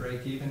not be a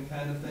break-even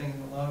kind of thing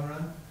in the long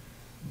run,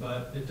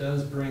 but it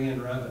does bring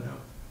in revenue.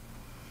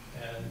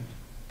 And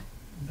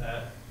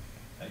that,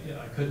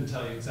 I couldn't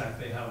tell you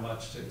exactly how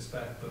much to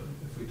expect, but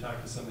if we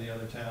talk to some of the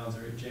other towns,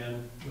 or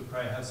Jen would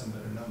probably have some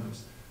better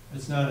numbers.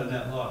 It's not a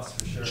net loss,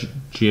 for sure.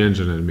 Jan's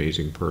an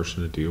amazing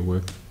person to deal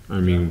with. I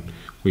mean,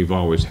 we've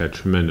always had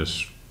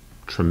tremendous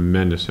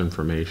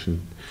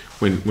information.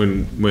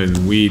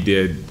 When we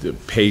did the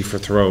pay for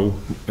throw,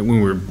 and when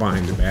we were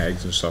buying the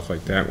bags and stuff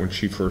like that, when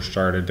she first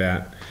started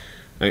that,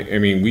 I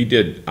mean,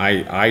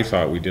 I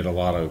thought we did a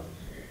lot of,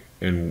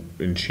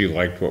 and she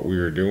liked what we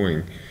were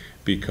doing,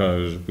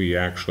 because we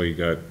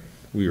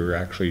were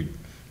actually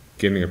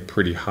getting a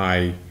pretty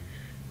high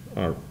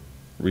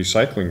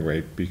recycling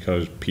rate,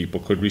 because people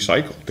could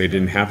recycle. They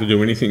didn't have to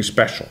do anything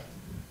special.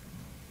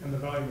 And the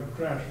volume of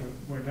trash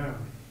went down.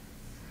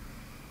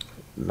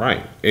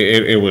 Right.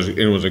 It was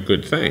a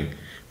good thing.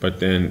 But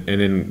then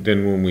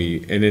when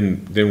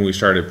we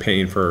started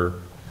paying for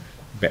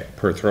bag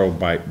per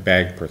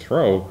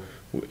throw,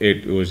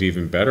 it was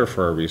even better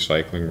for our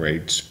recycling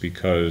rates,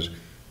 because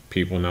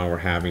people now were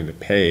having to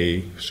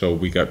pay, so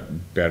we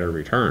got better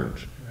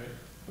returns.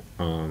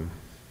 Right.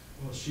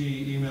 Well,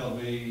 she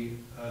emailed me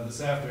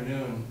this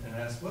afternoon and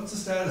asked, "What's the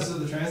status of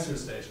the transfer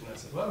station?" I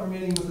said, "Well, we're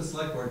meeting with the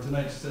select board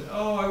tonight." She said,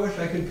 "Oh, I wish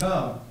I could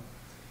come."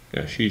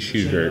 Yeah, she's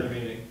She very.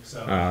 meeting,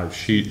 so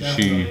She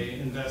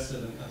definitely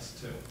invested in us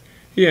too.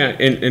 Yeah,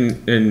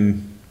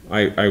 and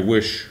I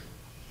wish,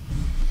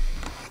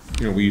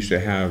 we used to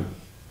have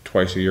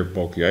twice a year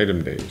bulky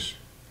item days.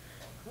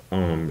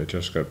 It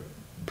just got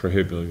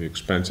prohibitively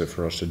expensive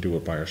for us to do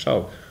it by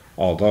ourselves.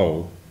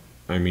 Although,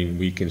 I mean,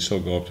 we can still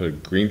go up to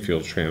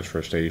Greenfield's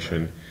transfer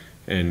station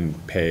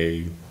and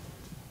pay.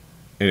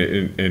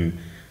 And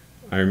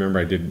I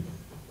remember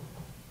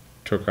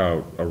took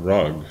out a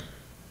rug,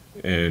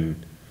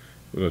 and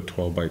it was a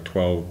 12 by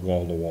 12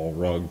 wall-to-wall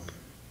rug,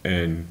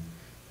 and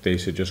they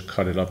said just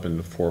cut it up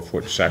into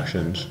 4-foot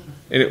sections,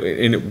 and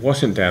it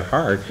wasn't that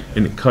hard,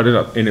 and it cut it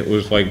up, and it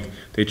was like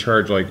they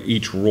charged, like,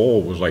 each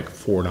roll was like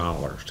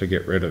 $4 to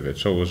get rid of it,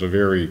 so it's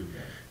very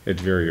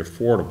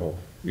affordable,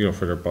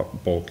 for their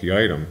bulky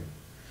item.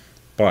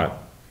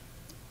 But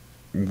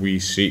we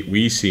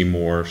see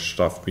more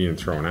stuff being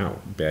thrown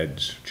out: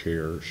 beds,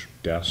 chairs,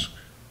 desks.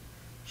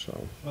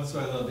 So That's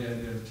why I love the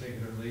idea of take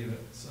it or leave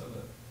it, so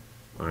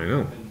that I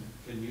know.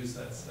 can use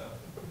that stuff.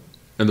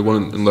 And the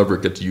one in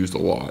Leverett gets used a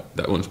lot.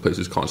 That one's place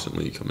is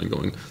constantly coming and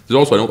going. There's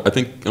also, I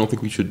don't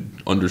think we should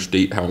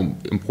understate how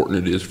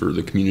important it is for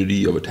the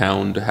community of a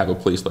town to have a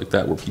place like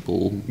that where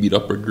people meet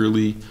up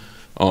regularly.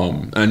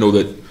 And I know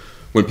that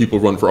when people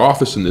run for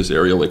office in this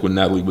area, like when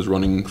Natalie was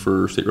running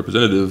for state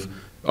representative,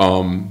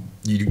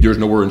 there's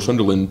nowhere in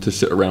Sunderland to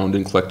sit around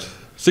and collect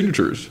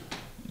signatures.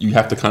 You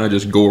have to kind of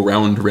just go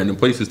around to random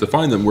places to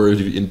find them,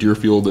 whereas in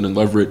Deerfield and in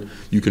Leverett,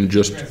 you can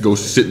just go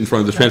sit in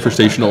front of the transfer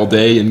station all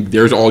day and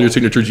there's all your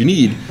signatures you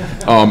need.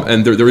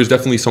 And there is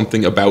definitely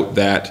something about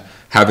that,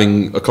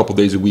 having a couple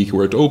days a week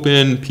where it's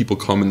open, people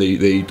come and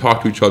they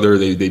talk to each other,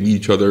 they meet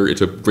each other.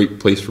 It's a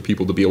great place for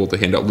people to be able to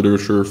hand out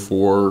literature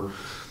for,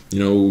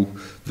 the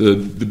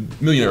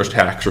millionaire's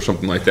tax or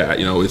something like that.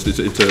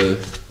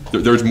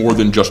 There's more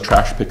than just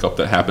trash pickup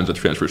that happens at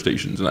transfer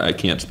stations, and I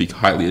can't speak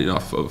highly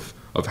enough of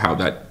how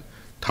that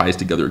ties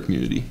together a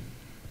community.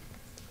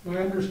 My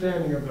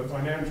understanding of the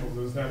financials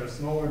is that a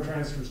smaller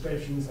transfer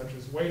station such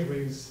as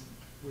Whately's,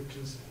 which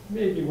is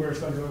maybe where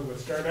Sunderland would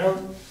start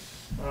out,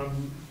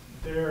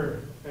 their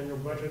annual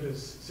budget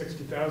is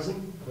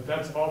 $60,000, but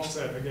that's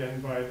offset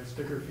again by the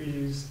sticker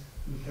fees,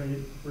 the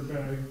pay for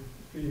bag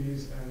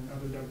fees, and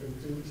other dumping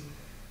fees.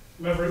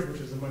 Leverett,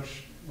 which is a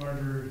much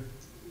larger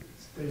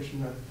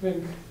station, I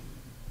think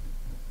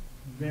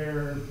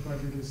their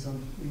budget is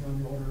something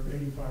on the order of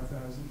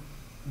 $85,000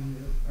 a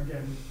year.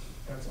 Again,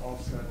 that's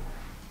offset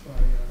by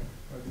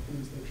the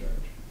fees they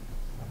charge.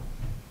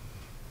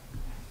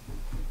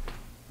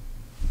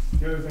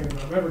 The other thing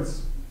about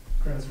Leverett's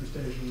transfer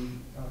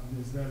station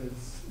is that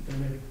they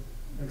make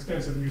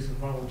extensive use of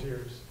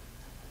volunteers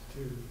to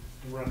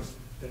run it.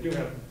 They do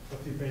have a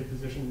few paid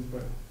positions,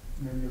 but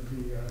many of the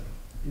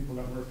people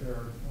that work there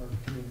are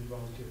community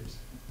volunteers.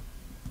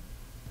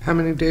 How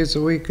many days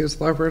a week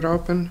is Leverett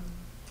open?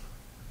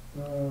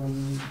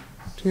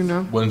 Do you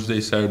know?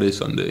 Wednesday, Saturday,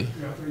 Sunday.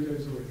 Yeah, 3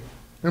 days a week.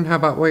 And how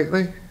about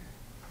Whately?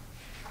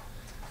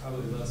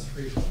 Probably less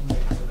frequently,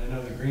 but I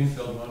know the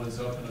Greenfield one is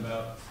open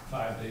about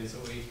 5 days a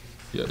week.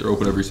 Yeah, they're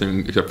open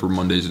everything except for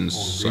Mondays and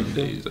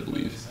Sundays, I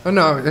believe. Oh,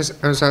 no, I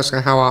was asking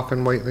how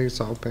often Whately's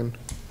open.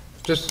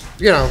 Just,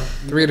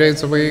 3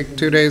 days a week,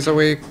 2 days a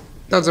week,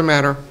 doesn't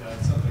matter. Yeah,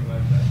 it's something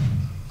like that.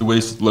 The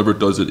way Leverett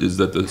does it is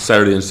that the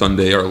Saturday and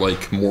Sunday are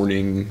like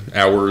morning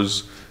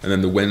hours, and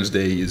then the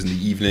Wednesday is in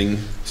the evening.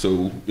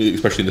 So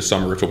especially in the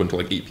summer, it's open until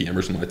like 8 p.m.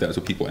 or something like that,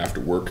 so people after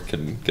work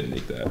can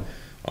make that,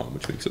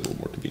 which makes it a little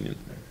more convenient.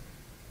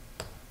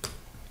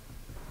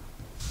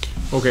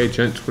 Okay,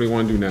 gents, what do you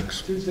want to do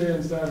next? Tuesday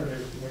and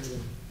Saturday, Whately.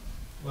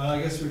 Well,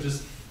 I guess we're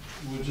just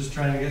we're just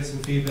trying to get some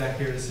feedback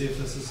here to see if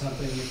this is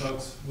something you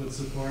folks would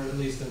support, at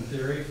least in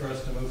theory, for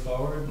us to move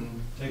forward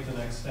and take the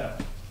next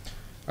step.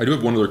 I do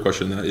have one other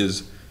question, that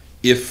is,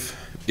 if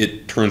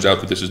it turns out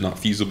that this is not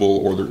feasible,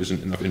 or there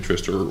isn't enough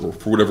interest, or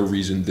for whatever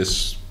reason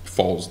this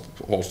falls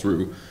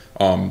through,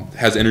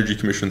 has Energy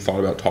Commission thought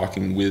about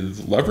talking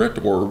with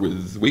Leverett or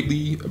with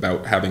Whately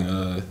about having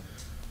a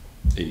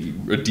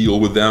deal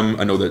with them?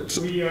 I know that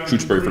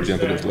Tewksbury, for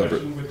example, goes to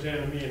Leverett. With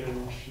Jan and me,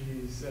 and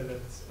she said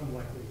it's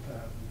unlikely to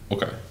happen.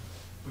 Okay.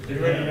 They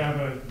already have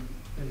an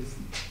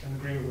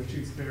agreement with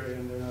Tewksbury,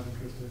 and they're not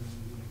interested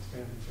in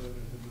expanding further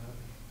than that.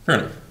 Fair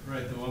enough.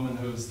 Right, the woman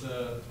who's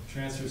the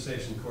transfer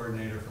station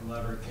coordinator from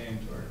Leverett came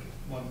to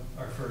one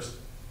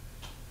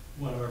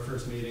of our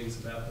first meetings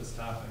about this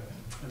topic,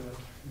 and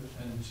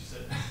she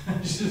said,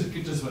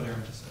 she just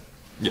whatever to say.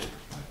 Yeah.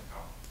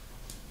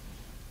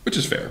 Which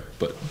is fair,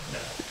 but Yeah.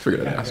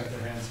 figured I'd Kind of ask. got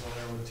their hands full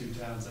there with two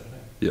towns, I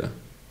think. Yeah.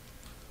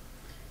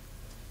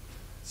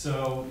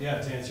 So,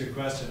 yeah, to answer your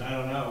question, I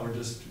don't know,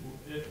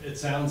 it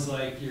sounds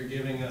like you're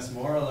giving us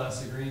more or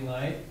less a green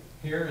light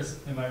here,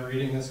 am I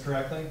reading this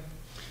correctly?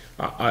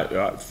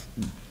 I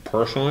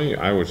personally,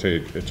 I would say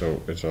it's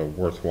a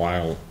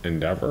worthwhile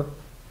endeavor.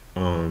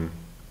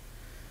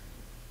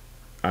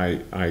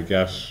 I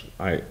guess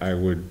I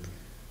would.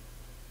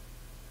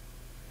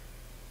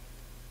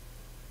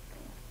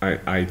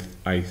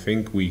 I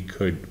think we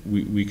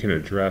can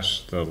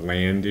address the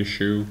land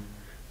issue.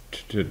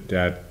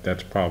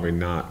 That's probably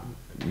not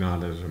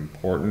as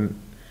important,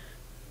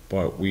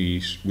 but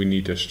we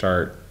need to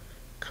start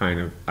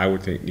I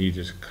would think need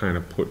to kind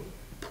of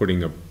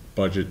putting a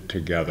budget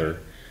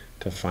together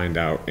to find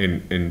out,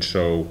 and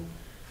so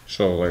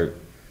like,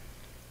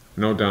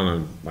 I know down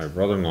on my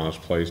brother-in-law's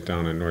place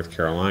down in North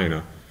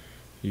Carolina,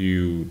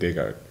 they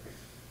got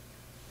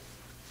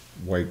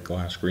white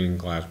glass, green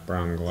glass,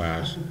 brown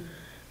glass,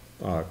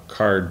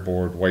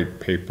 cardboard, white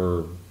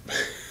paper,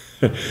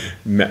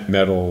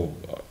 metal.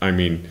 I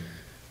mean,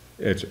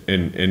 it's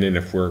and then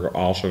if we're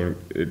also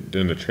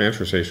in the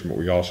transfer station, but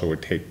we also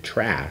would take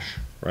trash,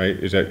 right?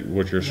 Is that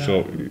what you're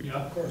still? Yeah,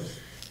 of course.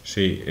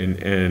 See,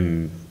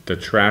 and the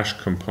trash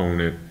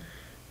component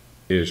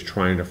is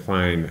trying to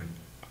find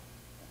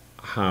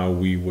how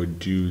we would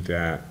do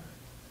that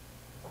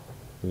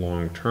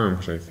long term,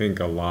 because I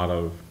think a lot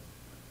of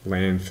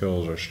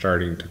landfills are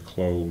starting to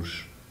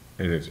close,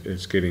 and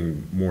it's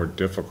getting more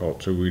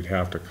difficult. So we'd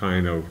have to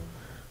kind of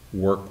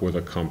work with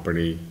a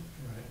company.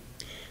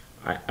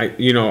 Right.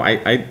 It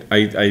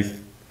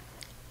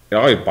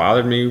always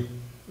bothered me.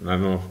 I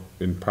don't know,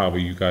 and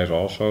probably you guys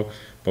also,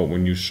 but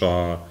when you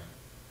saw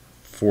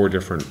 4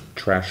 different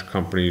trash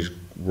companies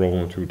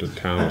rolling through the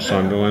town of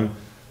Sunderland.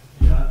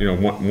 Yeah. You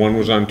know, one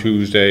was on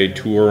Tuesday,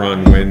 2 were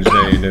on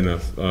Wednesday, and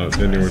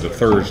then there was a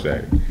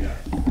Thursday. Yeah.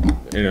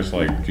 And it's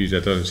like, geez,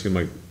 that doesn't seem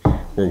like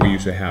where we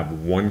used to have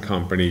one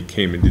company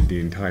came and did the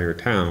entire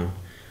town.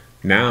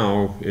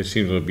 Now it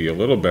seems to be a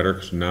little better,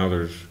 because now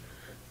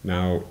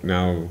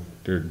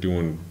they're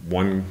doing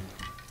one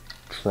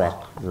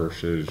truck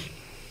versus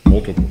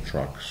multiple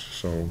trucks.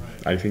 So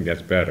Right. I think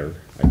that's better.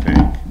 I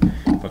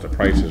think, but the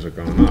prices have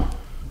gone up.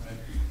 Right.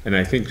 And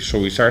I think, so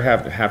we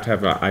have to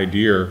have an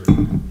idea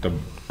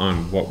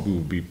on what we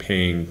would be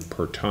paying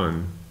per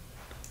ton,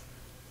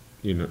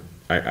 you know,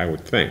 I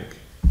would think.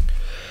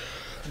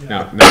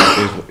 Yeah.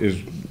 Now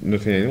is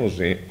Nathaniel,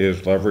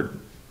 is Leverett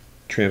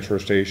transfer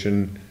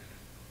station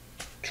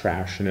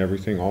trash and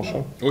everything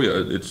also? Oh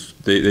yeah,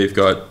 they've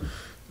got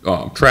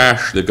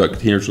trash, they've got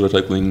containers for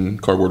recycling,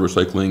 cardboard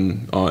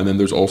recycling, and then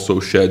there's also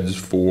sheds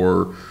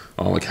for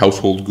like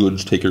household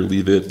goods, take it or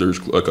leave it. There's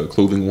like a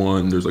clothing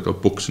one, there's like a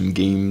books and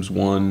games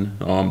one.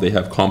 They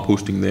have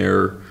composting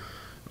there.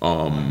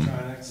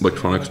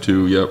 Electronics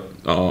too. Yep.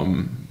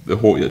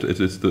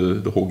 It's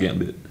the whole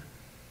gambit.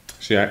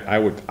 See, I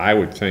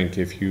would think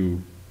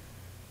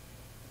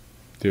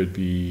there'd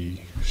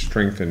be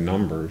strength in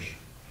numbers.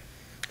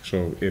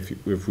 So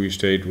if we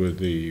stayed with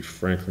the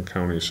Franklin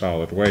County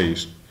Solid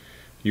Waste,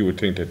 you would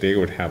think that they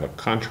would have a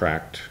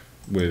contract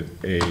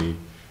with a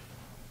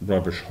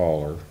rubbish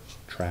hauler,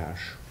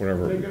 trash,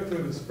 whatever. They go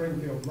through the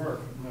Springfield MRF,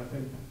 and I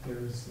think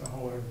there's a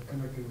hauler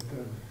connected with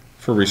them.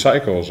 For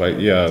recycles,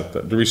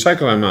 the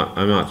recycle I'm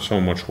not so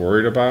much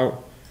worried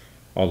about.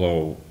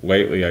 Although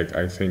lately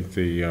I think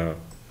the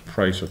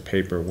price of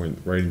paper went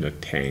right in the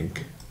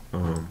tank,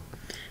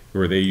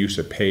 where they used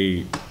to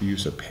pay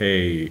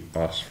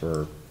us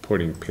for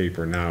putting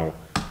paper. Now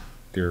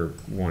they're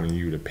wanting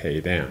you to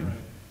pay them.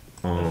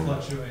 It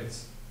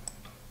fluctuates.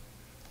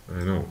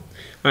 I know.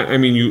 I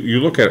mean, you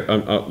look at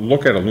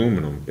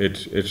aluminum.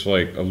 It's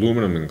like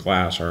aluminum and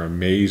glass are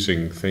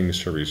amazing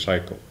things to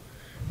recycle.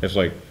 It's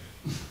like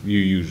you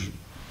use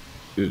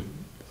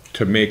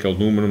to make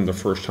aluminum the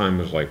first time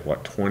is like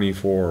what,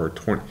 24 or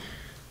 20.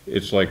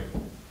 It's like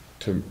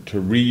to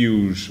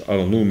reuse an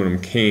aluminum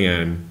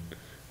can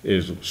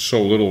is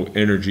so little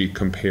energy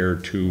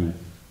compared to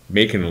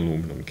making an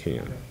aluminum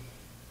can.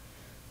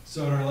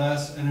 So at our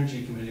last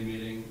energy committee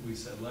meeting, we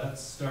said,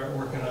 let's start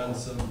working on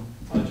some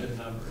budget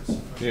numbers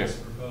for Yeah. this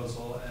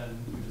proposal, and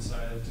we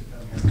decided to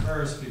come here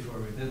first before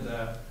we did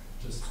that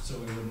just so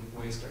we wouldn't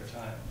waste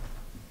our time.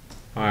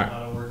 I, A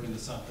lot of work into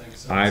something,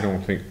 so. I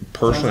don't think,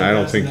 personally, I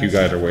don't think you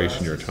guys are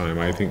wasting your time.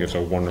 I think it's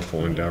a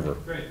wonderful endeavor,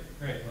 Great,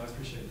 well, I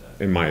appreciate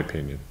that. in my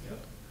opinion.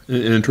 And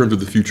in terms of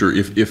the future,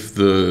 if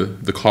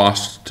the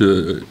cost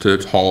to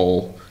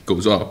haul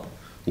goes up,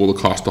 well, the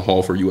cost to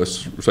haul for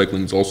US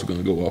recycling is also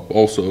gonna go up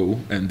also,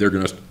 and they're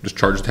gonna just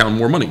charge the town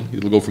more money.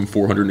 It'll go from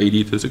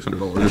 $480 to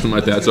 $600 or something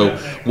like that. So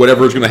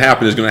whatever is gonna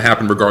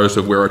happen regardless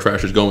of where our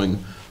trash is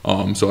going.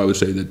 So I would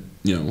say that,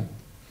 you know,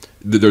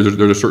 there's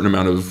a certain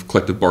amount of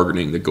collective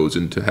bargaining that goes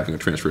into having a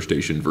transfer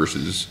station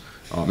versus,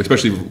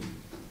 especially,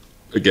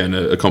 again,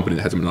 a company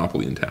that has a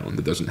monopoly in town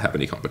that doesn't have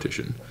any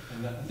competition.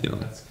 And that, You know.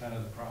 that's kind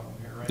of the problem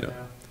here right Yeah. now.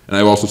 And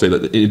I will also say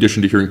that in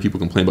addition to hearing people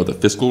complain about the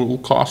fiscal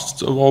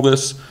costs of all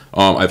this,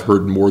 I've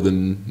heard more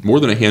than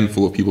a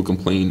handful of people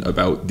complain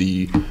about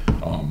the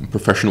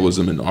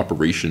professionalism and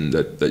operation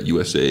that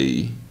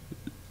USA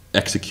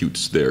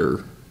executes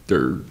their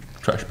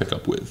trash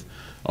pickup with.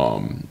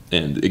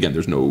 And again,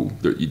 there's no,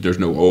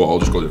 oh, I'll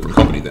just go to a different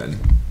company then.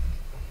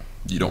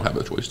 You don't have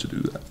a choice to do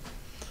that.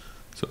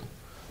 So.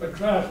 But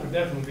trash would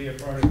definitely be a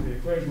part of the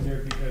equation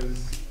here, because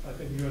I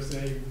think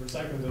USA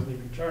Recycling doesn't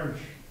even charge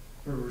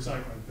for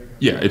recycling pickup.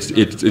 Yeah, it's So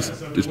just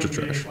there wouldn't be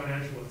any trash.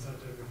 financial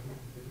incentive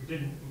if we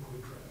didn't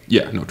include trash.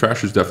 Yeah, no,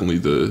 trash is definitely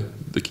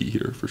the key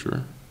here for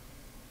sure.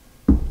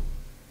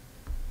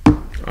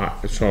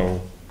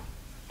 So,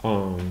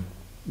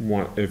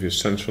 if you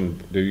sense from,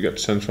 do you get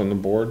sense from the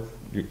board?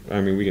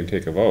 I mean, we can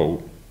take a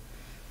vote,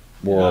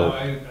 No, or,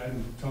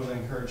 I'm totally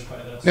encouraged by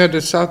this. Yeah,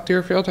 does South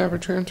Deerfield have a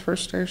transfer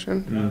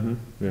station?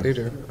 Mhm, yeah. They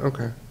do,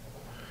 okay.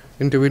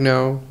 And do we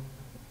know,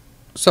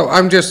 so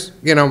I'm just,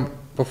 you know,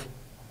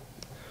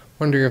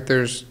 wondering if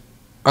there's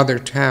other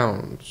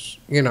towns,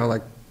 you know,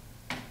 like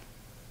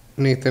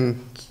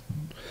Nathan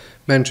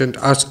mentioned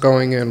us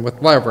going in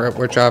with Leverett,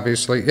 which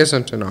obviously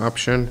isn't an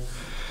option,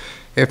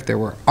 if there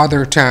were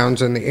other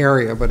towns in the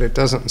area, but it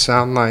doesn't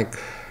sound like,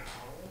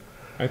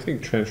 I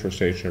think transfer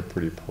stations are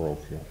pretty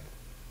parochial.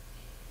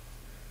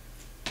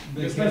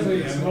 They can Especially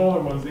be, the I mean,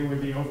 smaller ones, they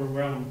would be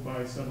overwhelmed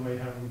by suddenly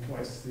having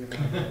twice the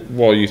amount.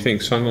 Well, you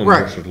think Sunderland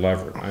Right. versus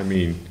Leverett, I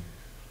mean,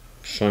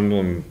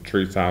 Sunderland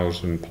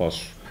 3,000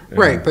 plus. and-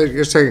 right, but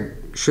you're saying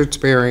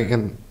Shutesbury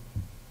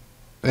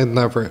and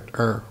Leverett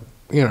are,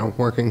 you know,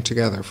 working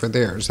together for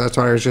theirs. That's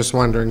what I was just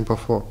wondering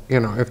before, you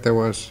know, if there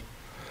was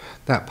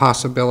that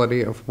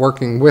possibility of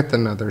working with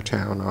another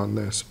town on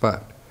this,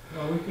 but,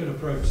 well, we could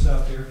approach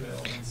South Deerfield.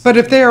 and see but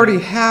if they already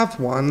have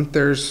one,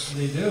 there's,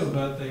 They do,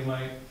 but they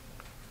might,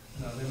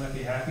 they might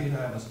be happy to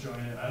have us join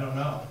in. I don't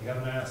know. We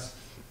haven't asked.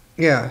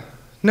 yeah.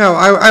 No,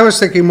 I was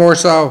thinking more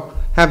so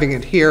having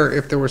it here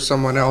if there was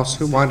someone else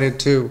who wanted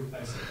to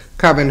I see.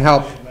 come and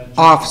help They had mentioned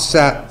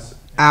offset something else.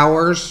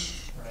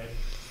 hours, Right.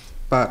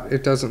 but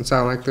it doesn't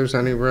sound like there's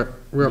any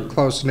real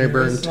close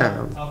neighbor in There is some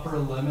town. upper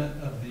limit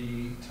of the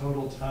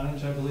total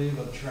tonnage, I believe,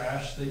 of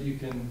trash that you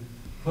can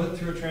put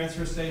through a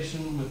transfer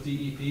station with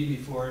DEP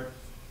before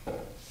it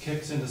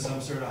kicks into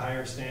some sort of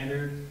higher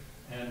standard.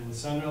 And with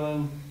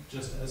Sunderland,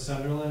 just as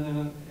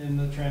Sunderland in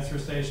the transfer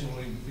station,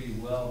 we'd be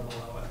well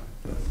below it.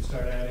 But if we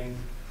start adding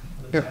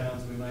other Yep.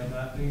 towns, we might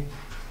not be.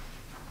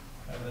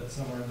 I have that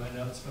somewhere in my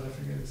notes, but I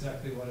forget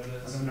exactly what it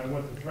I is. don't know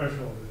what the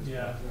threshold is.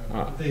 Yeah. but,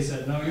 Uh, But they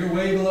said, no, you're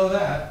way below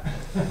that.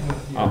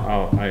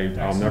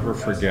 I'll never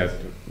forget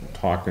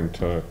talking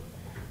to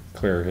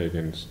Claire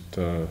Higgins,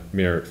 the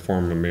mayor,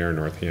 former mayor of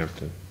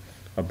Northampton,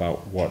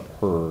 about what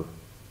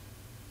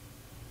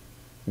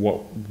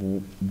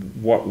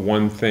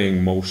one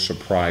thing most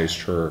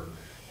surprised her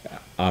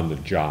on the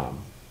job,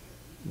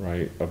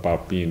 right,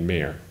 about being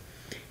mayor.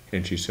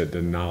 And she said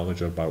the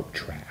knowledge about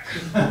trash.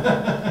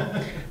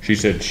 She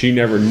said she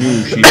never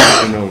knew she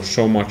had to know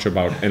so much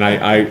about, and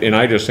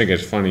I just think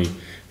it's funny,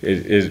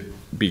 is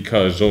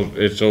because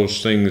it's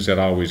those things that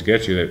always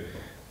get you that,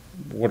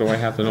 what do I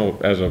have to know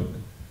as a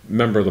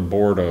member of the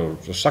board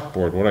of the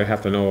Selectboard, what do I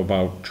have to know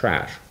about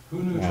trash?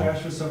 Who knew Wow.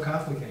 trash was so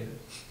complicated?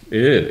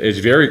 It is, it's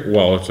very,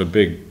 well, it's a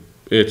big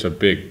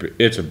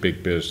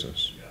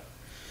business.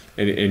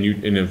 And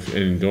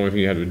the only thing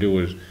you have to do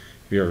is, if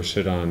you ever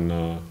sit on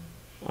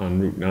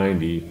Route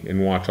 90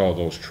 and watch all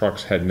those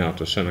trucks heading out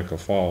to Seneca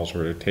Falls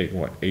where they're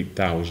taking,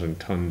 8,000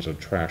 tons of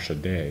trash a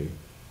day,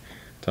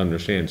 to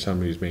understand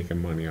somebody's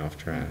making money off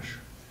trash.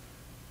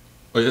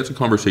 Oh, yeah, that's a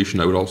conversation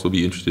I would also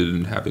be interested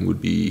in having,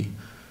 would be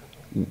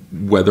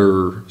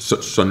whether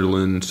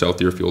Sunderland, South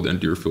Deerfield, and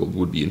Deerfield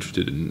would be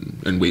interested in,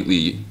 and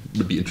Whately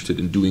would be interested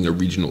in doing a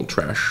regional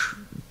trash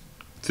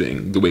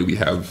thing, the way we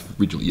have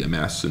regional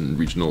EMS and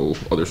regional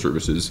other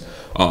services,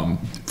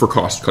 for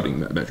cost-cutting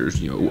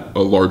measures. You know,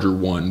 a larger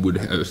one would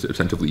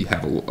essentially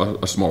have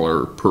a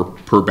smaller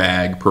per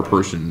bag, per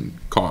person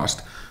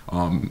cost.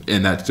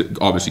 And that's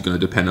obviously going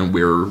to depend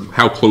on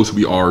how close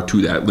we are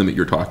to that limit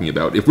you're talking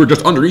about. If we're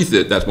just underneath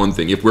it, that's one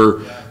thing. If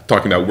we're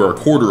talking about we're a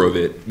quarter of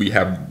it, we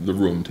have the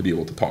room to be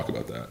able to talk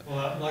about that.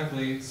 Well,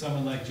 luckily,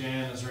 someone like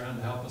Jan is around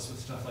to help us with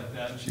stuff like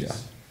that, and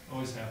she's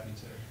always happy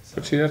to. So.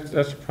 But see, that's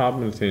the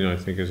problem with the thing, I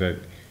think, is that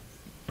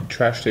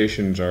trash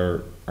stations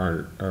are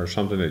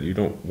something that you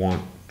don't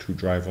want to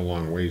drive a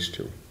long ways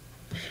to.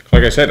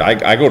 Like I said,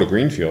 I go to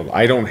Greenfield.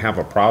 I don't have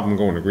a problem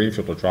going to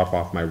Greenfield to drop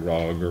off my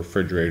rug or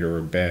refrigerator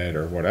or bed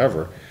or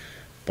whatever.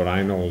 But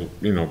I know,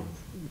 you know,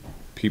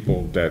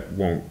 people that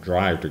won't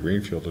drive to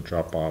Greenfield to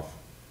drop off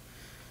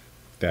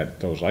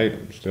those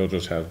items. They'll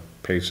just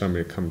pay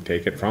somebody to come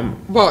take it from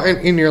them. Well,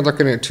 and you're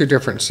looking at two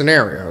different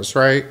scenarios,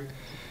 right?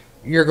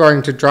 You're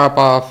going to drop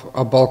off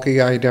a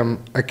bulky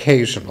item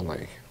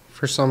occasionally.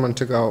 For someone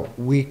to go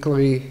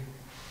weekly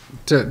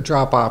to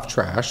drop off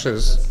trash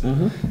is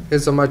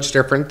a much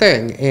different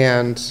thing.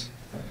 And,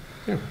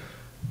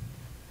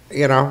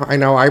 you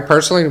know I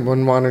personally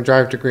wouldn't want to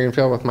drive to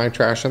Greenfield with my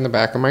trash in the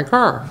back of my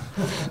car.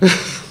 No,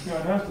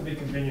 it has to be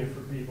convenient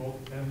for people,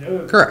 and the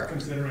other Correct.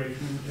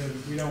 consideration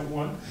is we don't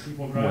want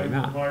people Why driving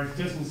not? large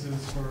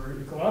distances for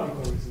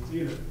ecological reasons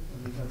either.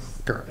 I mean,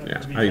 Correct. that Yeah,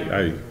 would be I-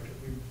 counterproductive.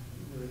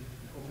 We're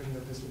hoping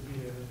that this will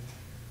be an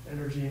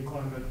energy and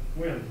climate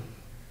win.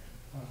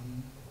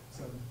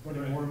 So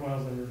putting more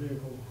miles on your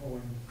vehicle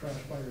hauling trash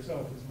by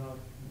yourself is not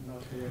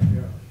the way to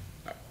go.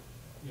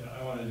 Yeah,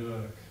 I want to do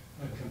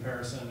a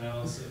comparison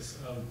analysis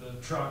of the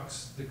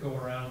trucks that go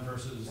around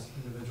versus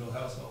individual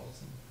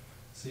households and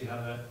see how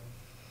that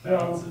Well,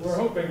 balances. we're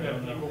hoping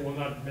that people will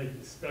not make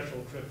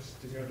special trips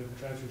to go to the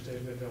transfer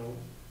station, that they'll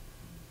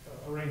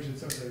arrange it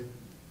so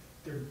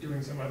they're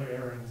doing some other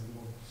errands and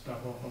will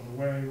stop off on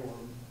the way, or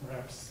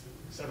perhaps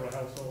several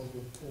households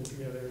will pull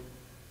together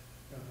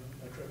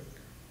a trip.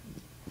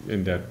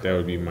 And that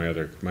would be my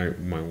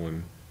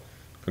one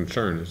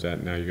concern, is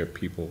that now you got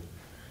people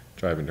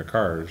driving their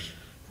cars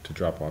to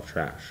drop off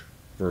trash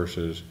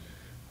versus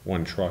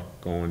one truck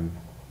going.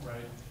 Right,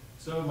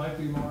 so it might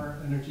be more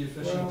energy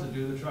efficient Well, to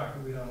do the truck,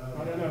 but we don't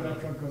know. I don't know,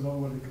 that truck goes all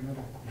the way to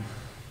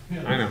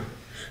Connecticut. I know,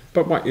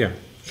 but yeah.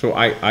 So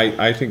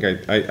I think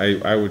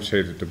I would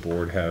say that the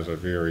board has a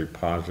very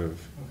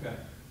positive, Okay.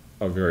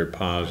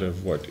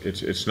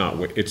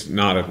 it's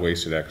not a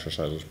wasted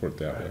exercise. Let's put it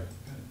that way. Right.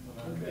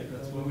 Well,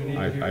 that's what we need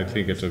to hear. I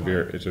think it's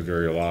a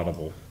very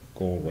laudable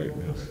goal right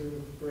We'll now.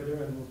 pursue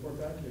further and report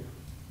back to you.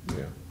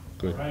 Yeah,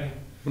 good. All right,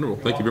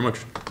 Wonderful. Thank you very much.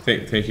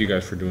 Thank you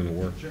guys for doing the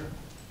work. sure.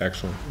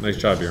 Excellent. Nice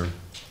job, Aaron.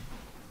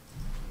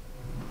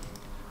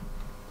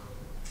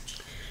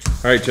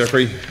 All right,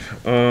 Jeffrey.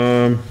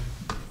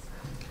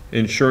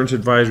 Insurance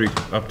advisory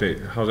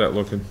update. How's that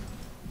looking?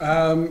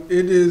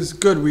 It is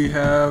good. We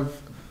have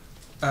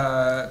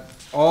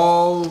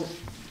all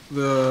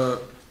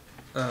the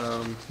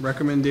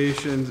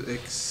recommendations,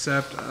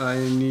 except I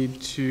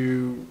need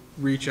to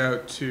reach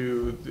out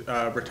to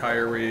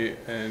retiree,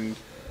 and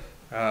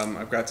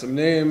I've got some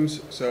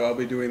names, so I'll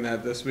be doing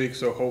that this week.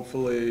 So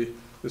hopefully,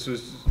 this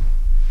was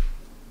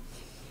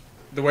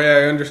the way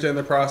I understand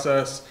the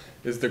process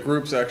is the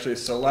groups actually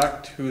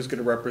select who's going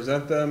to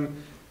represent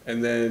them,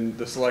 and then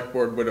the select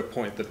board would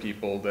appoint the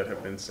people that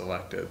have been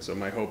selected. So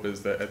my hope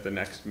is that at the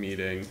next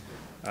meeting,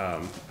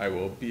 I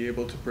will be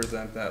able to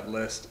present that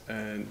list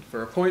and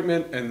for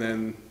appointment, and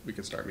then we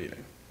can start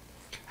meeting.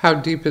 How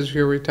deep is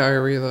your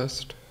retiree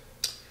list?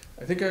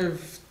 I think I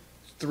have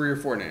 3 or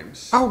 4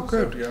 names. Oh,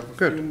 good, So if you have a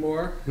good. few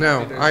more? No,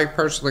 happy to- I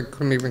personally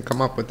couldn't even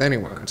come up with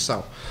anyone,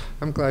 so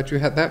I'm glad you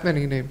had that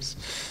many names.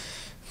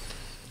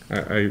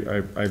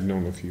 I've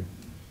known a few.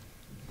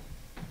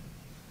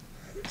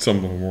 Some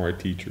of them were our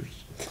teachers.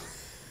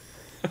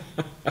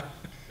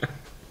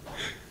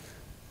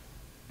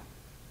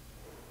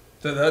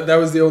 So that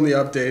was the only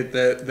update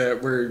that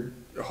we're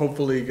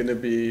hopefully going to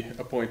be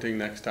appointing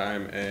next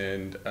time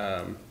and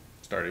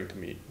starting to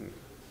meet.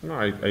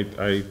 No,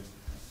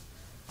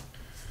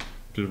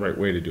 the right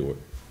way to do it.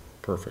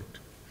 Perfect.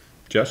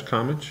 Jess,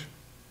 comments?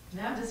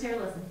 No, I'm just here to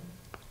listen.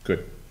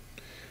 Good.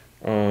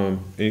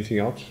 Anything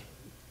else,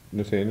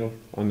 Nathaniel,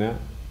 on that?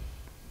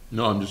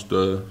 No, I'm just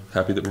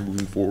happy that we're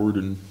moving forward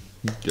and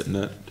getting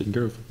that taken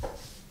care of.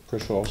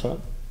 Chris, all set?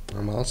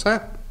 I'm all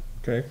set.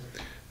 Okay.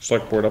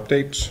 Select board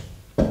updates?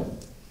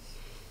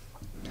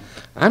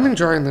 I'm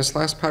enjoying this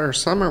last part of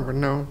summer with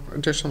no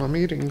additional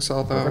meetings,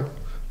 although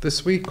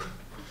this week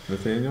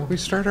Nathaniel? we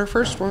start our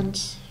first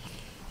ones.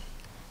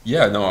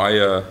 Yeah, no,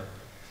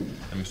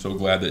 I'm so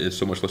glad that it's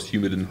so much less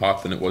humid and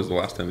hot than it was the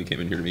last time we came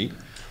in here to meet.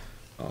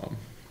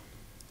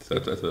 So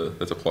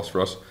that's a plus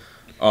for us.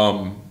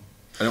 I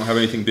don't have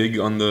anything big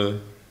on the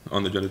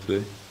agenda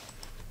today.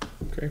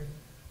 Okay.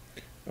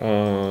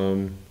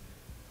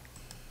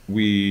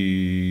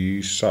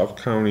 South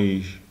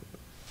County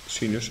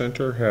Senior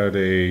Center had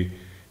a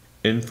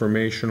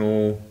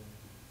informational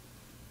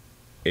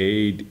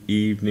aid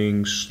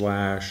evening /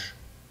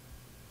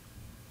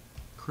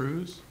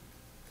 Cruise?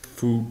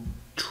 food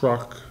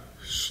truck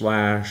 /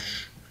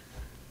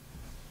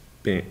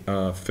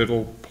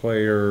 fiddle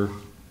player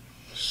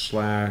 /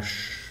 A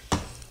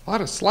lot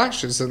of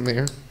slashes in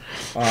there.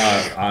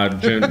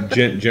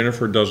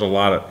 Jennifer does a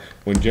lot of,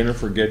 when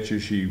Jennifer gets you,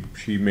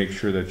 she makes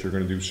sure that you're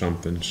gonna do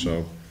something,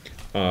 so,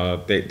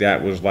 that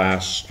was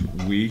last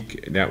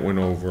week, that went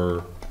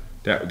over,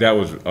 that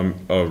was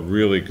a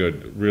really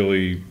good,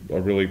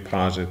 really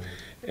positive,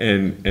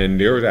 and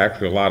there was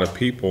actually a lot of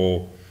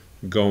people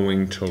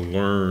going to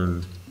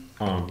learn,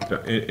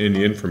 in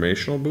the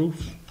informational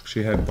booth,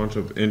 She had a bunch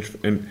of,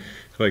 and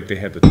like they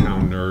had the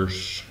town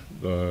nurse,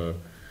 the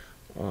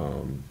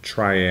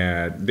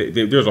triad,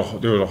 there was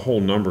a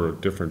whole number of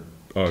different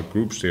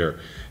groups there.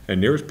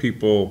 And there was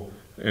people,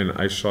 and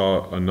I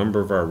saw a number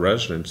of our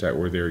residents that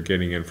were there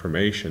getting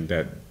information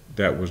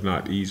that was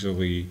not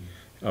easily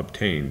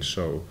obtained.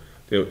 So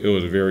it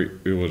was a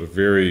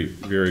very,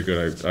 very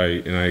good.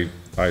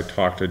 I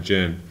talked to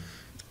Jen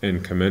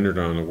and commended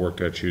her on the work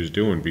that she was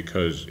doing,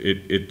 because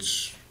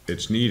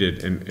it's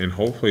needed, and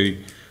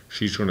hopefully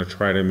she's going to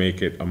try to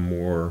make it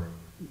more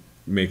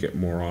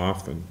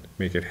often,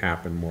 make it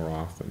happen more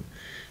often.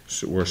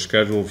 So we're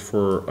scheduled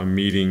for a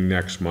meeting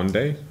next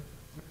Monday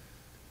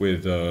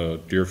with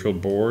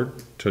Deerfield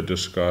Board to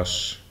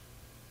discuss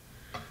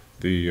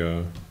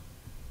the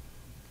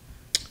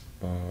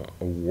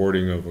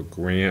awarding of a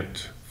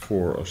grant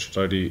for a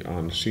study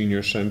on the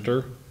senior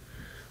center.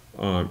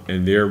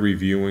 And they're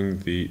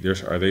reviewing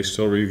are they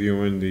still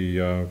reviewing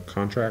the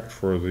contract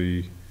for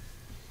the?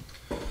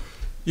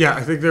 Yeah,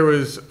 I think there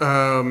was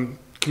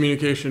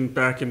communication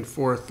back and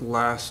forth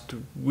last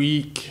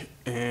week,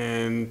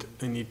 and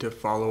I need to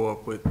follow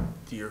up with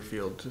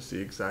Deerfield to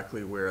see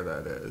exactly where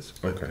that is.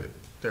 But Okay.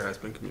 There has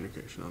been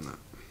communication on that.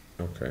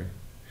 Okay.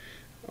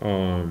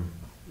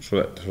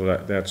 So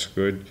that's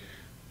good.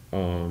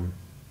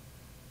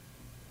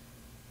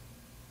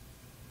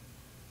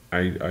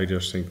 I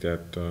just think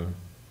that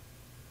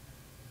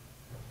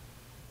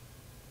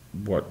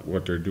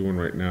what they're doing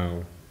right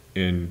now,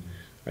 and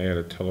I had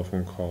a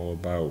telephone call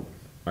about,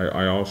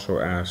 I also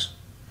asked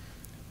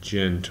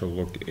Jen to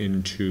look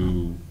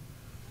into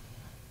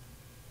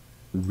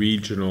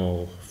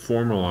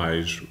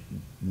formalized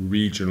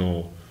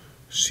regional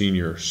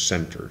senior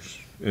centers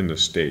in the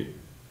state,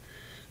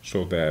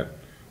 so that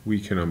we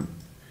can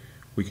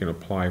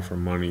apply for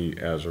money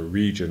as a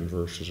region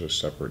versus as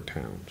separate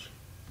towns.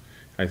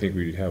 I think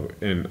we'd have,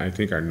 and I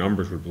think our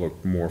numbers would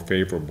look more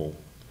favorable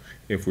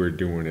if we're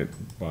doing it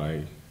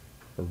by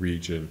a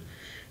region.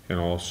 And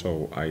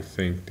also, I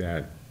think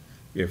that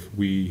if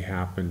we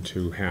happen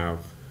to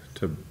have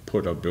to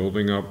put a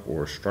building up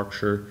or a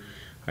structure,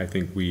 I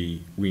think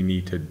we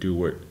need to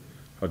do it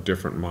a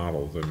different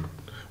model than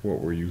what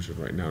we're using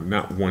right now.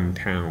 Not one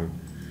town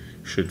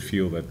should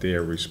feel that they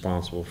are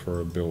responsible for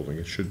a building.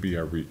 It should be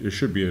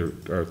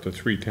the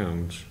 3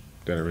 towns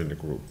that are in the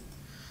group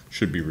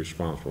should be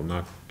responsible,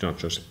 not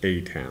just a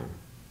town,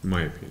 in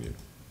my opinion.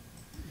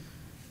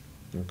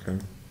 Okay.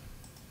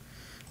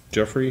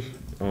 Jeffrey,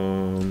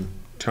 town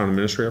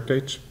administrator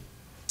updates?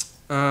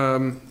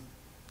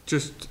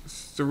 Just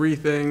 3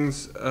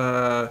 things.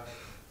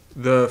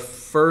 The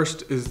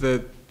first is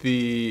that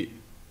the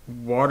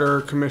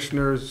water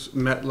commissioners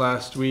met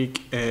last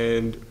week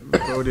and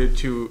voted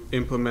to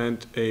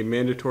implement a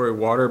mandatory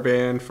water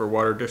ban for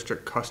water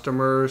district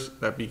customers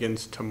that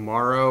begins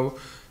tomorrow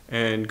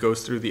and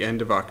goes through the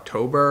end of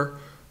October.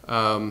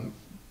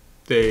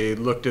 They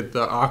looked at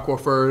the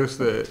aquifers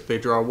that they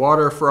draw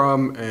water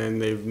from,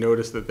 and they've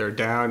noticed that they're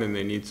down and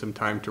they need some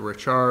time to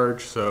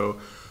recharge. So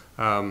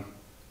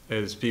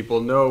as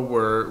people know,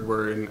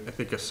 we're in, I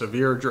think, a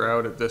severe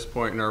drought at this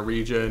point in our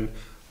region.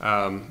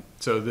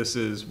 So this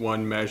is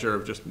one measure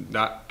of just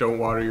don't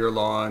water your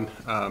lawn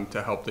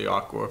to help the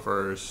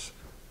aquifers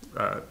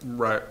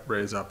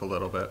raise up a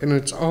little bit. And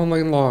it's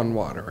only lawn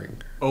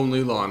watering.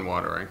 Only lawn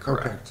watering,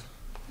 correct. Okay.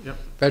 Yep.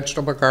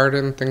 Vegetable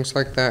garden, things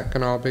like that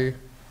can all be.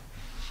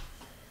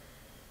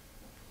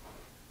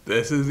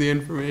 This is the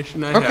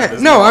information I have.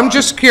 Okay, no, I'm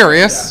just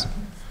curious.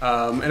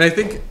 And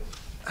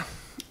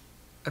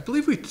I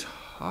believe we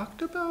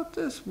talked about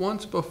this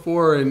once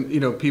before,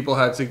 and people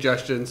had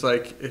suggestions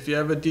like if you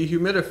have a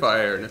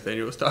dehumidifier, and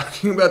Nathaniel was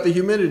talking about the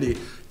humidity,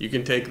 you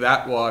can take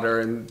that water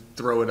and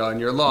throw it on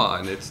your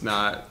lawn. It's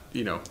not,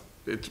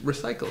 it's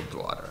recycled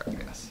water, I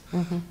guess.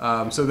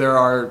 Mm-hmm. So there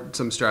are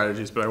some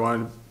strategies, but I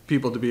wanted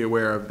people to be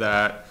aware of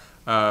that.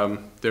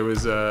 There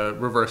was a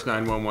reverse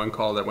 911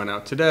 call that went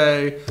out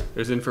today.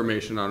 There's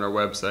information on our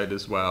website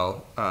as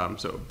well.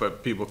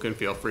 But people can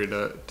feel free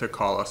to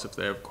call us if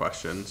they have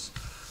questions.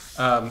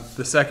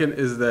 The second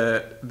is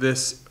that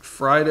this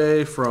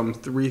Friday from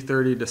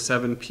 3:30 to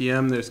 7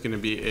 p.m. there's going to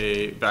be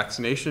a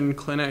vaccination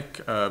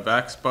clinic,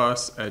 Vax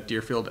Bus at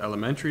Deerfield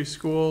Elementary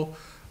School.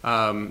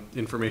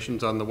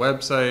 Information's on the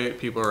website.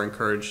 People are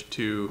encouraged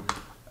to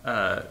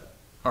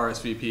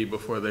RSVP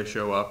before they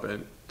show up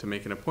and to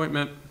make an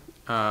appointment.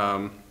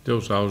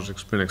 Those hours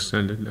have been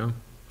extended now.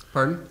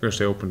 Pardon? They're gonna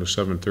stay open to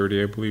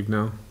 7:30, I believe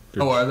now.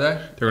 Oh, are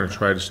they? They're gonna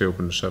try to stay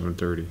open to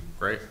 7:30.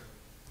 Great.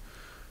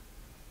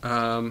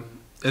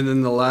 And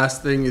then the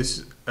last thing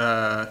is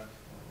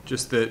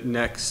just that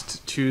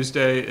next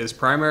Tuesday is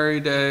primary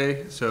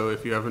day. So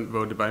if you haven't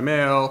voted by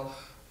mail,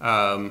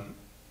 the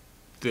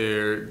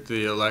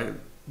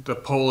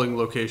polling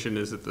location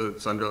is at the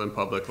Sunderland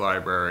Public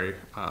Library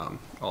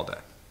all day.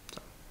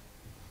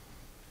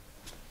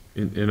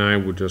 And I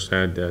would just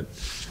add that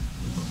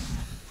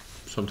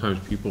sometimes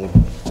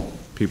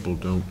people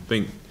don't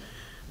think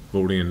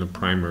voting in the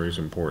primary is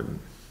important,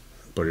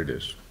 but it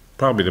is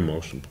probably the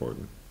most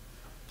important.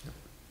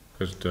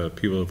 Because the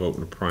people that vote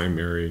in the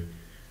primary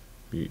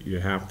You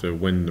have to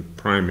win the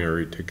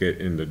primary to get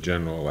in the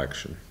general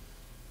election.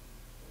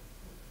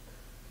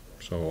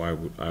 So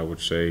I would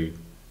say,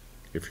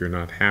 if you're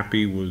not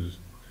happy with the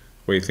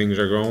way things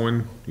are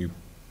going, you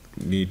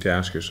need to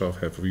ask yourself,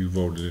 have you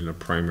voted in a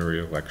primary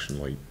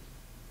election late?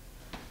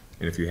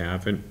 And if you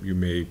haven't, you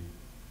may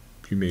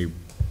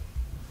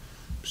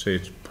say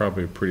it's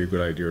probably a pretty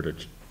good idea to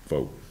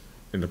vote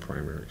in the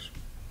primaries.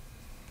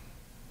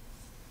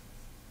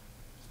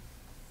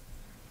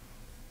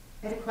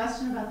 I had a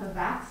question about the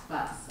Vax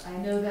bus. I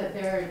know that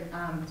they're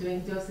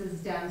doing doses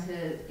down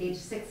to age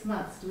 6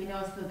 months. Do we know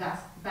if the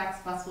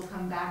Vax bus will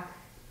come back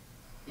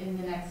in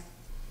the next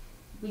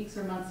weeks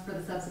or months for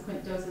the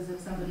subsequent doses if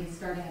somebody's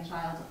starting a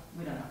child?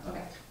 We don't know.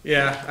 Okay.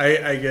 Yeah,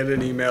 I get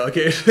an email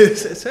occasionally that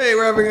says, hey,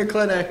 we're having a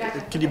clinic.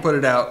 Gotcha. Can you put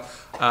it out?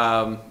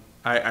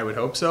 I would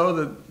hope so,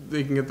 that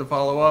they can get the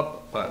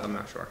follow-up, but I'm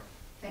not sure.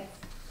 Thanks.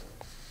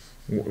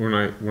 When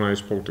I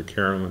spoke to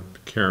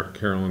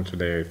Carolyn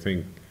today,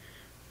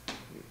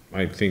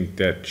 I think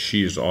that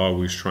she's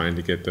always trying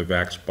to get the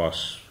Vax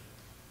bus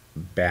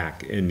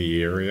back in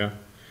the area,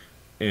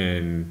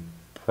 and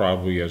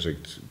probably as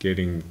it's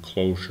getting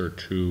closer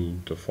to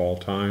the fall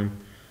time,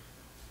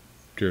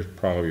 there's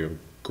probably a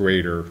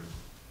greater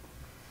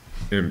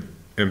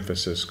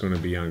emphasis going to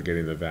be on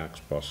getting the Vax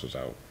buses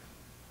out.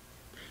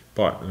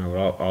 But I would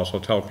also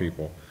tell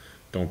people,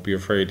 don't be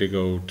afraid to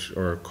go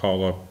or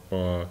call up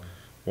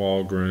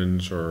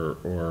Walgreens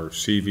or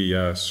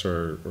CVS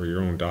or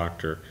your own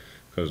doctor,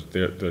 because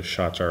the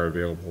shots are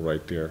available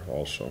right there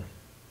also.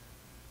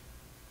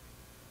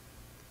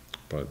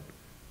 But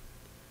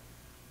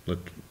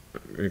let's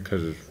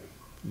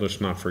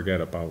not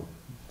forget about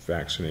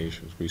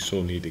vaccinations. We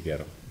still need to get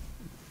them.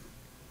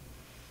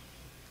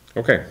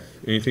 Okay,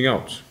 anything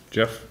else?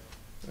 Jeff?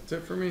 That's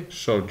it for me.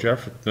 So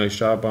Jeff, nice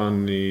job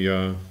on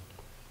the,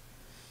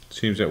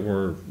 seems that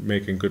we're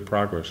making good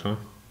progress, huh?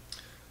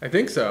 I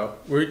think so.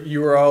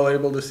 You were all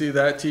able to see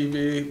that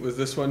TV? Was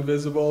this one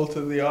visible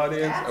to the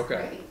audience? That's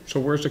Okay. great. So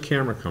where's the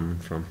camera coming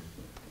from?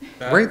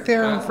 Right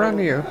there in front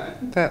of you,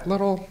 that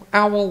little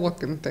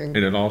owl-looking thing.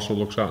 And it also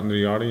looks out into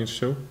the audience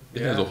too?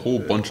 It has a whole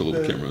bunch of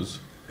little cameras.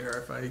 There,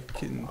 if I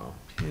can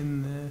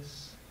pin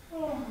this.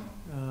 Let's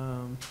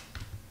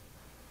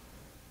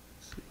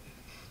see.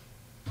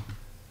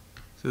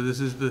 So this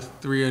is the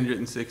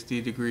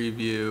 360-degree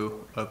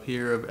view up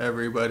here of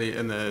everybody,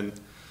 and then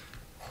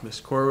Miss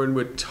Corwin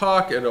would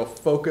talk, it'll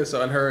focus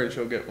on her, and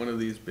she'll get one of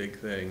these big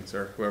things,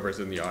 or whoever's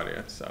in the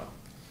audience, so.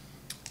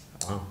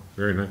 Wow,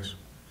 very nice.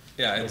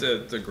 Yeah,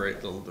 it's a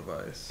great little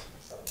device.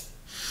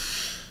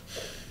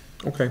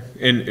 Okay,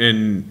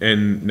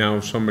 and now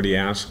if somebody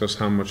asks us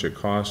how much it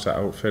costs to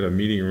outfit a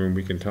meeting room,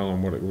 we can tell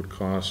them what it would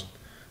cost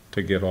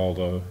to get all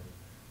the,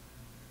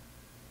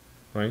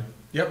 right?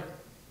 Yep,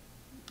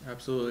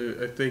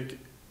 absolutely. I think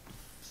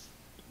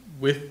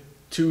with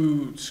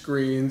 2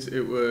 screens,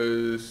 it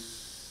was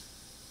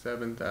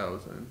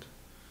 7,000.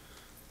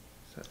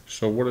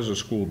 So what does the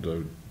school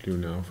do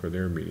now for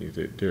their meetings?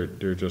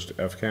 They're just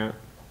FCAT?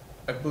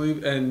 I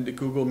believe, and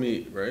Google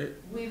Meet, right?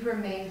 We've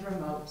remained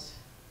remote.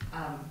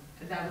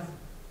 That was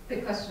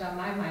the question on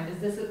my mind. Is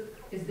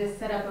this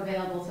setup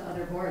available to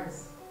other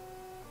boards?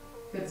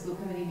 Could school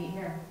committee meet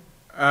here?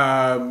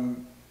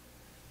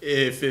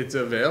 If it's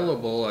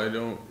available, I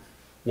don't.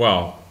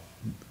 Well,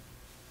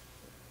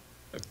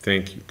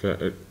 thank you.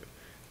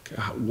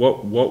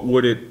 What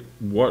would it,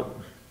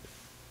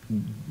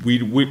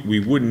 we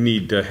wouldn't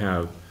need to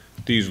have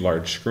these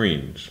large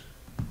screens,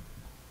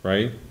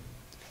 right?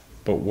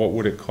 But what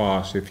would it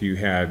cost if you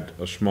had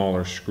a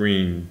smaller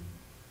screen,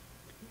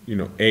 you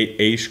know,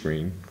 a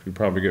screen? You'd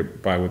probably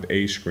get by with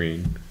a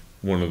screen,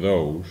 one of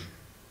those,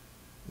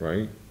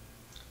 right?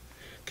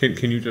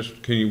 Can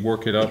you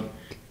work it up,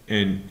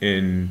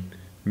 and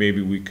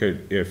maybe we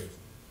could, if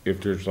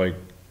there's like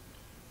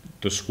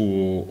the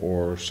school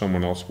or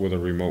someone else with a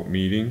remote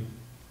meeting,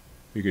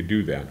 we could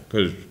do that,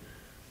 because,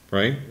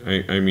 right?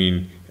 I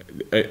mean,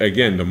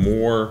 again, the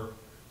more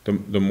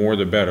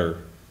the better,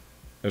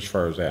 as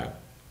far as that.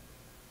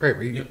 Right,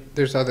 but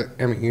there's other,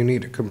 I mean, you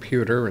need a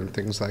computer and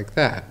things like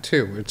that,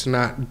 too. It's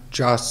not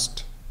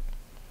just...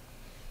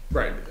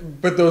 Right,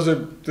 but those are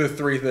the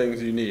 3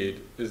 things you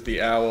need, is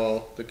the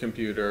owl, the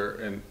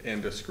computer,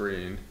 and a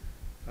screen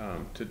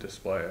to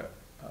display it.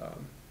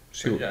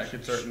 Yeah, I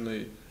could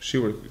certainly... See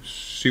what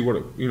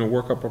it, you know,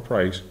 work up a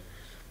price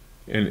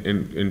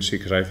and see,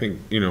 because I think,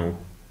 you know,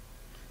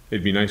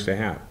 it'd be nice to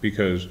have,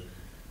 because,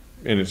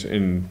 and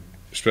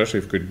especially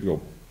if it could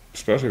go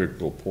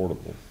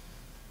portable.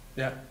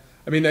 Yeah,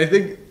 I mean, I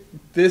think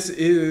this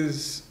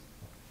is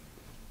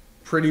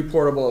pretty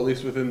portable, at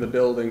least within the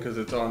building, because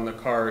it's on the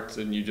carts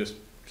and you just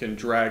can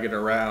drag it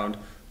around.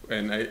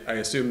 And I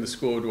assume the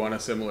school would want a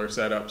similar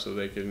setup so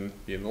they can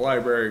be in the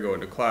library, go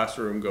into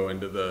classroom, go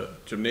into the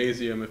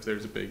gymnasium if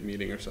there's a big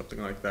meeting or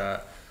something like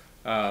that.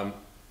 So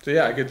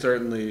yeah, I could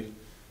certainly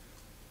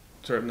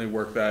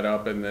work that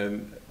up, and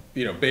then,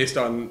 you know, based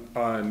on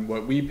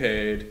what we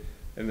paid,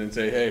 and then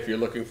say, hey, if you're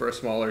looking for a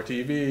smaller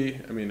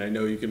TV, I mean, I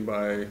know you can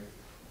buy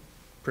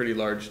pretty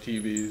large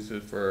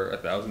TVs for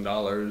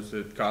 $1,000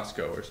 at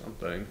Costco or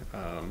something,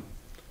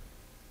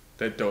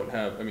 that don't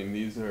have, I mean,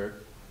 these are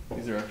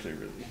actually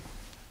really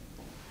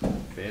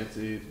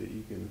fancy that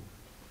you can,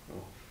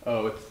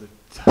 oh,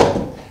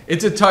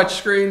 it's a touch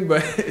screen,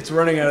 but it's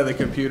running out of the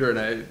computer and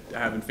I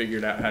haven't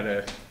figured out how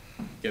to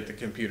get the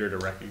computer to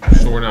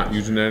recognize. So we're not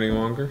using that any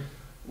longer?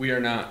 We are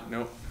not,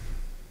 nope.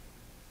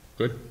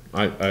 Good.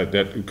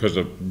 That, because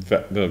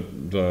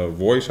the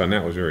voice on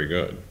that was very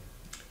good.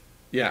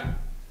 Yeah.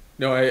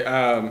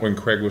 No, When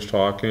Craig was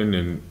talking,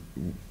 and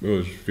it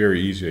was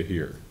very easy to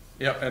hear.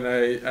 yep, and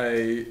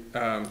I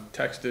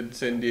texted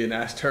Cindy and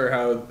asked her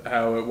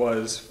how it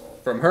was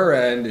from her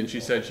end, and she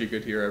said she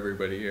could hear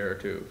everybody here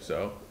too,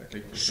 so I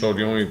think. So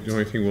the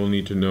only thing we'll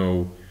need to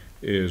know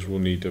is we'll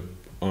need to,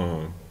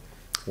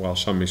 while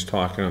somebody's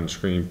talking on the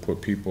screen,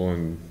 put people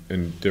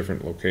in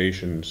different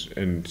locations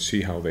and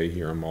see how they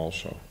hear them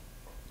also,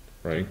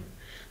 right?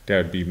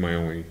 That'd be my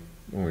only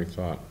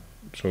thought.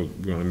 So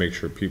we wanna make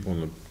sure people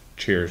in the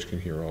chairs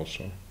can hear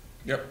also.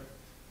 Yep.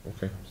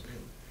 Okay.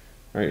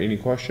 All right, any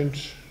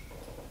questions?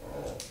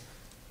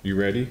 You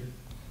ready?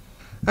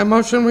 I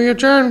motion we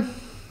adjourn.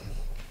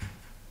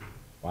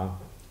 Wow.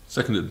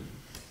 Seconded.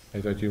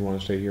 I thought you'd wanna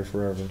stay here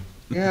forever.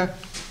 Yeah.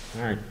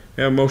 All right.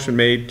 Yeah, motion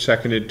made,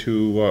 seconded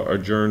to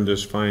adjourn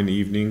this fine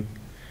evening.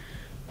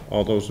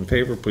 All those in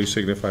favor, please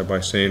signify by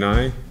saying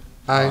aye.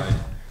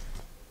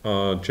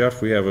 Aye.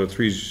 Jeff, we have a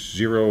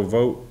 3-0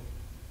 vote,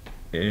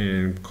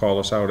 and call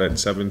us out at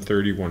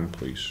 7:31,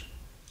 please.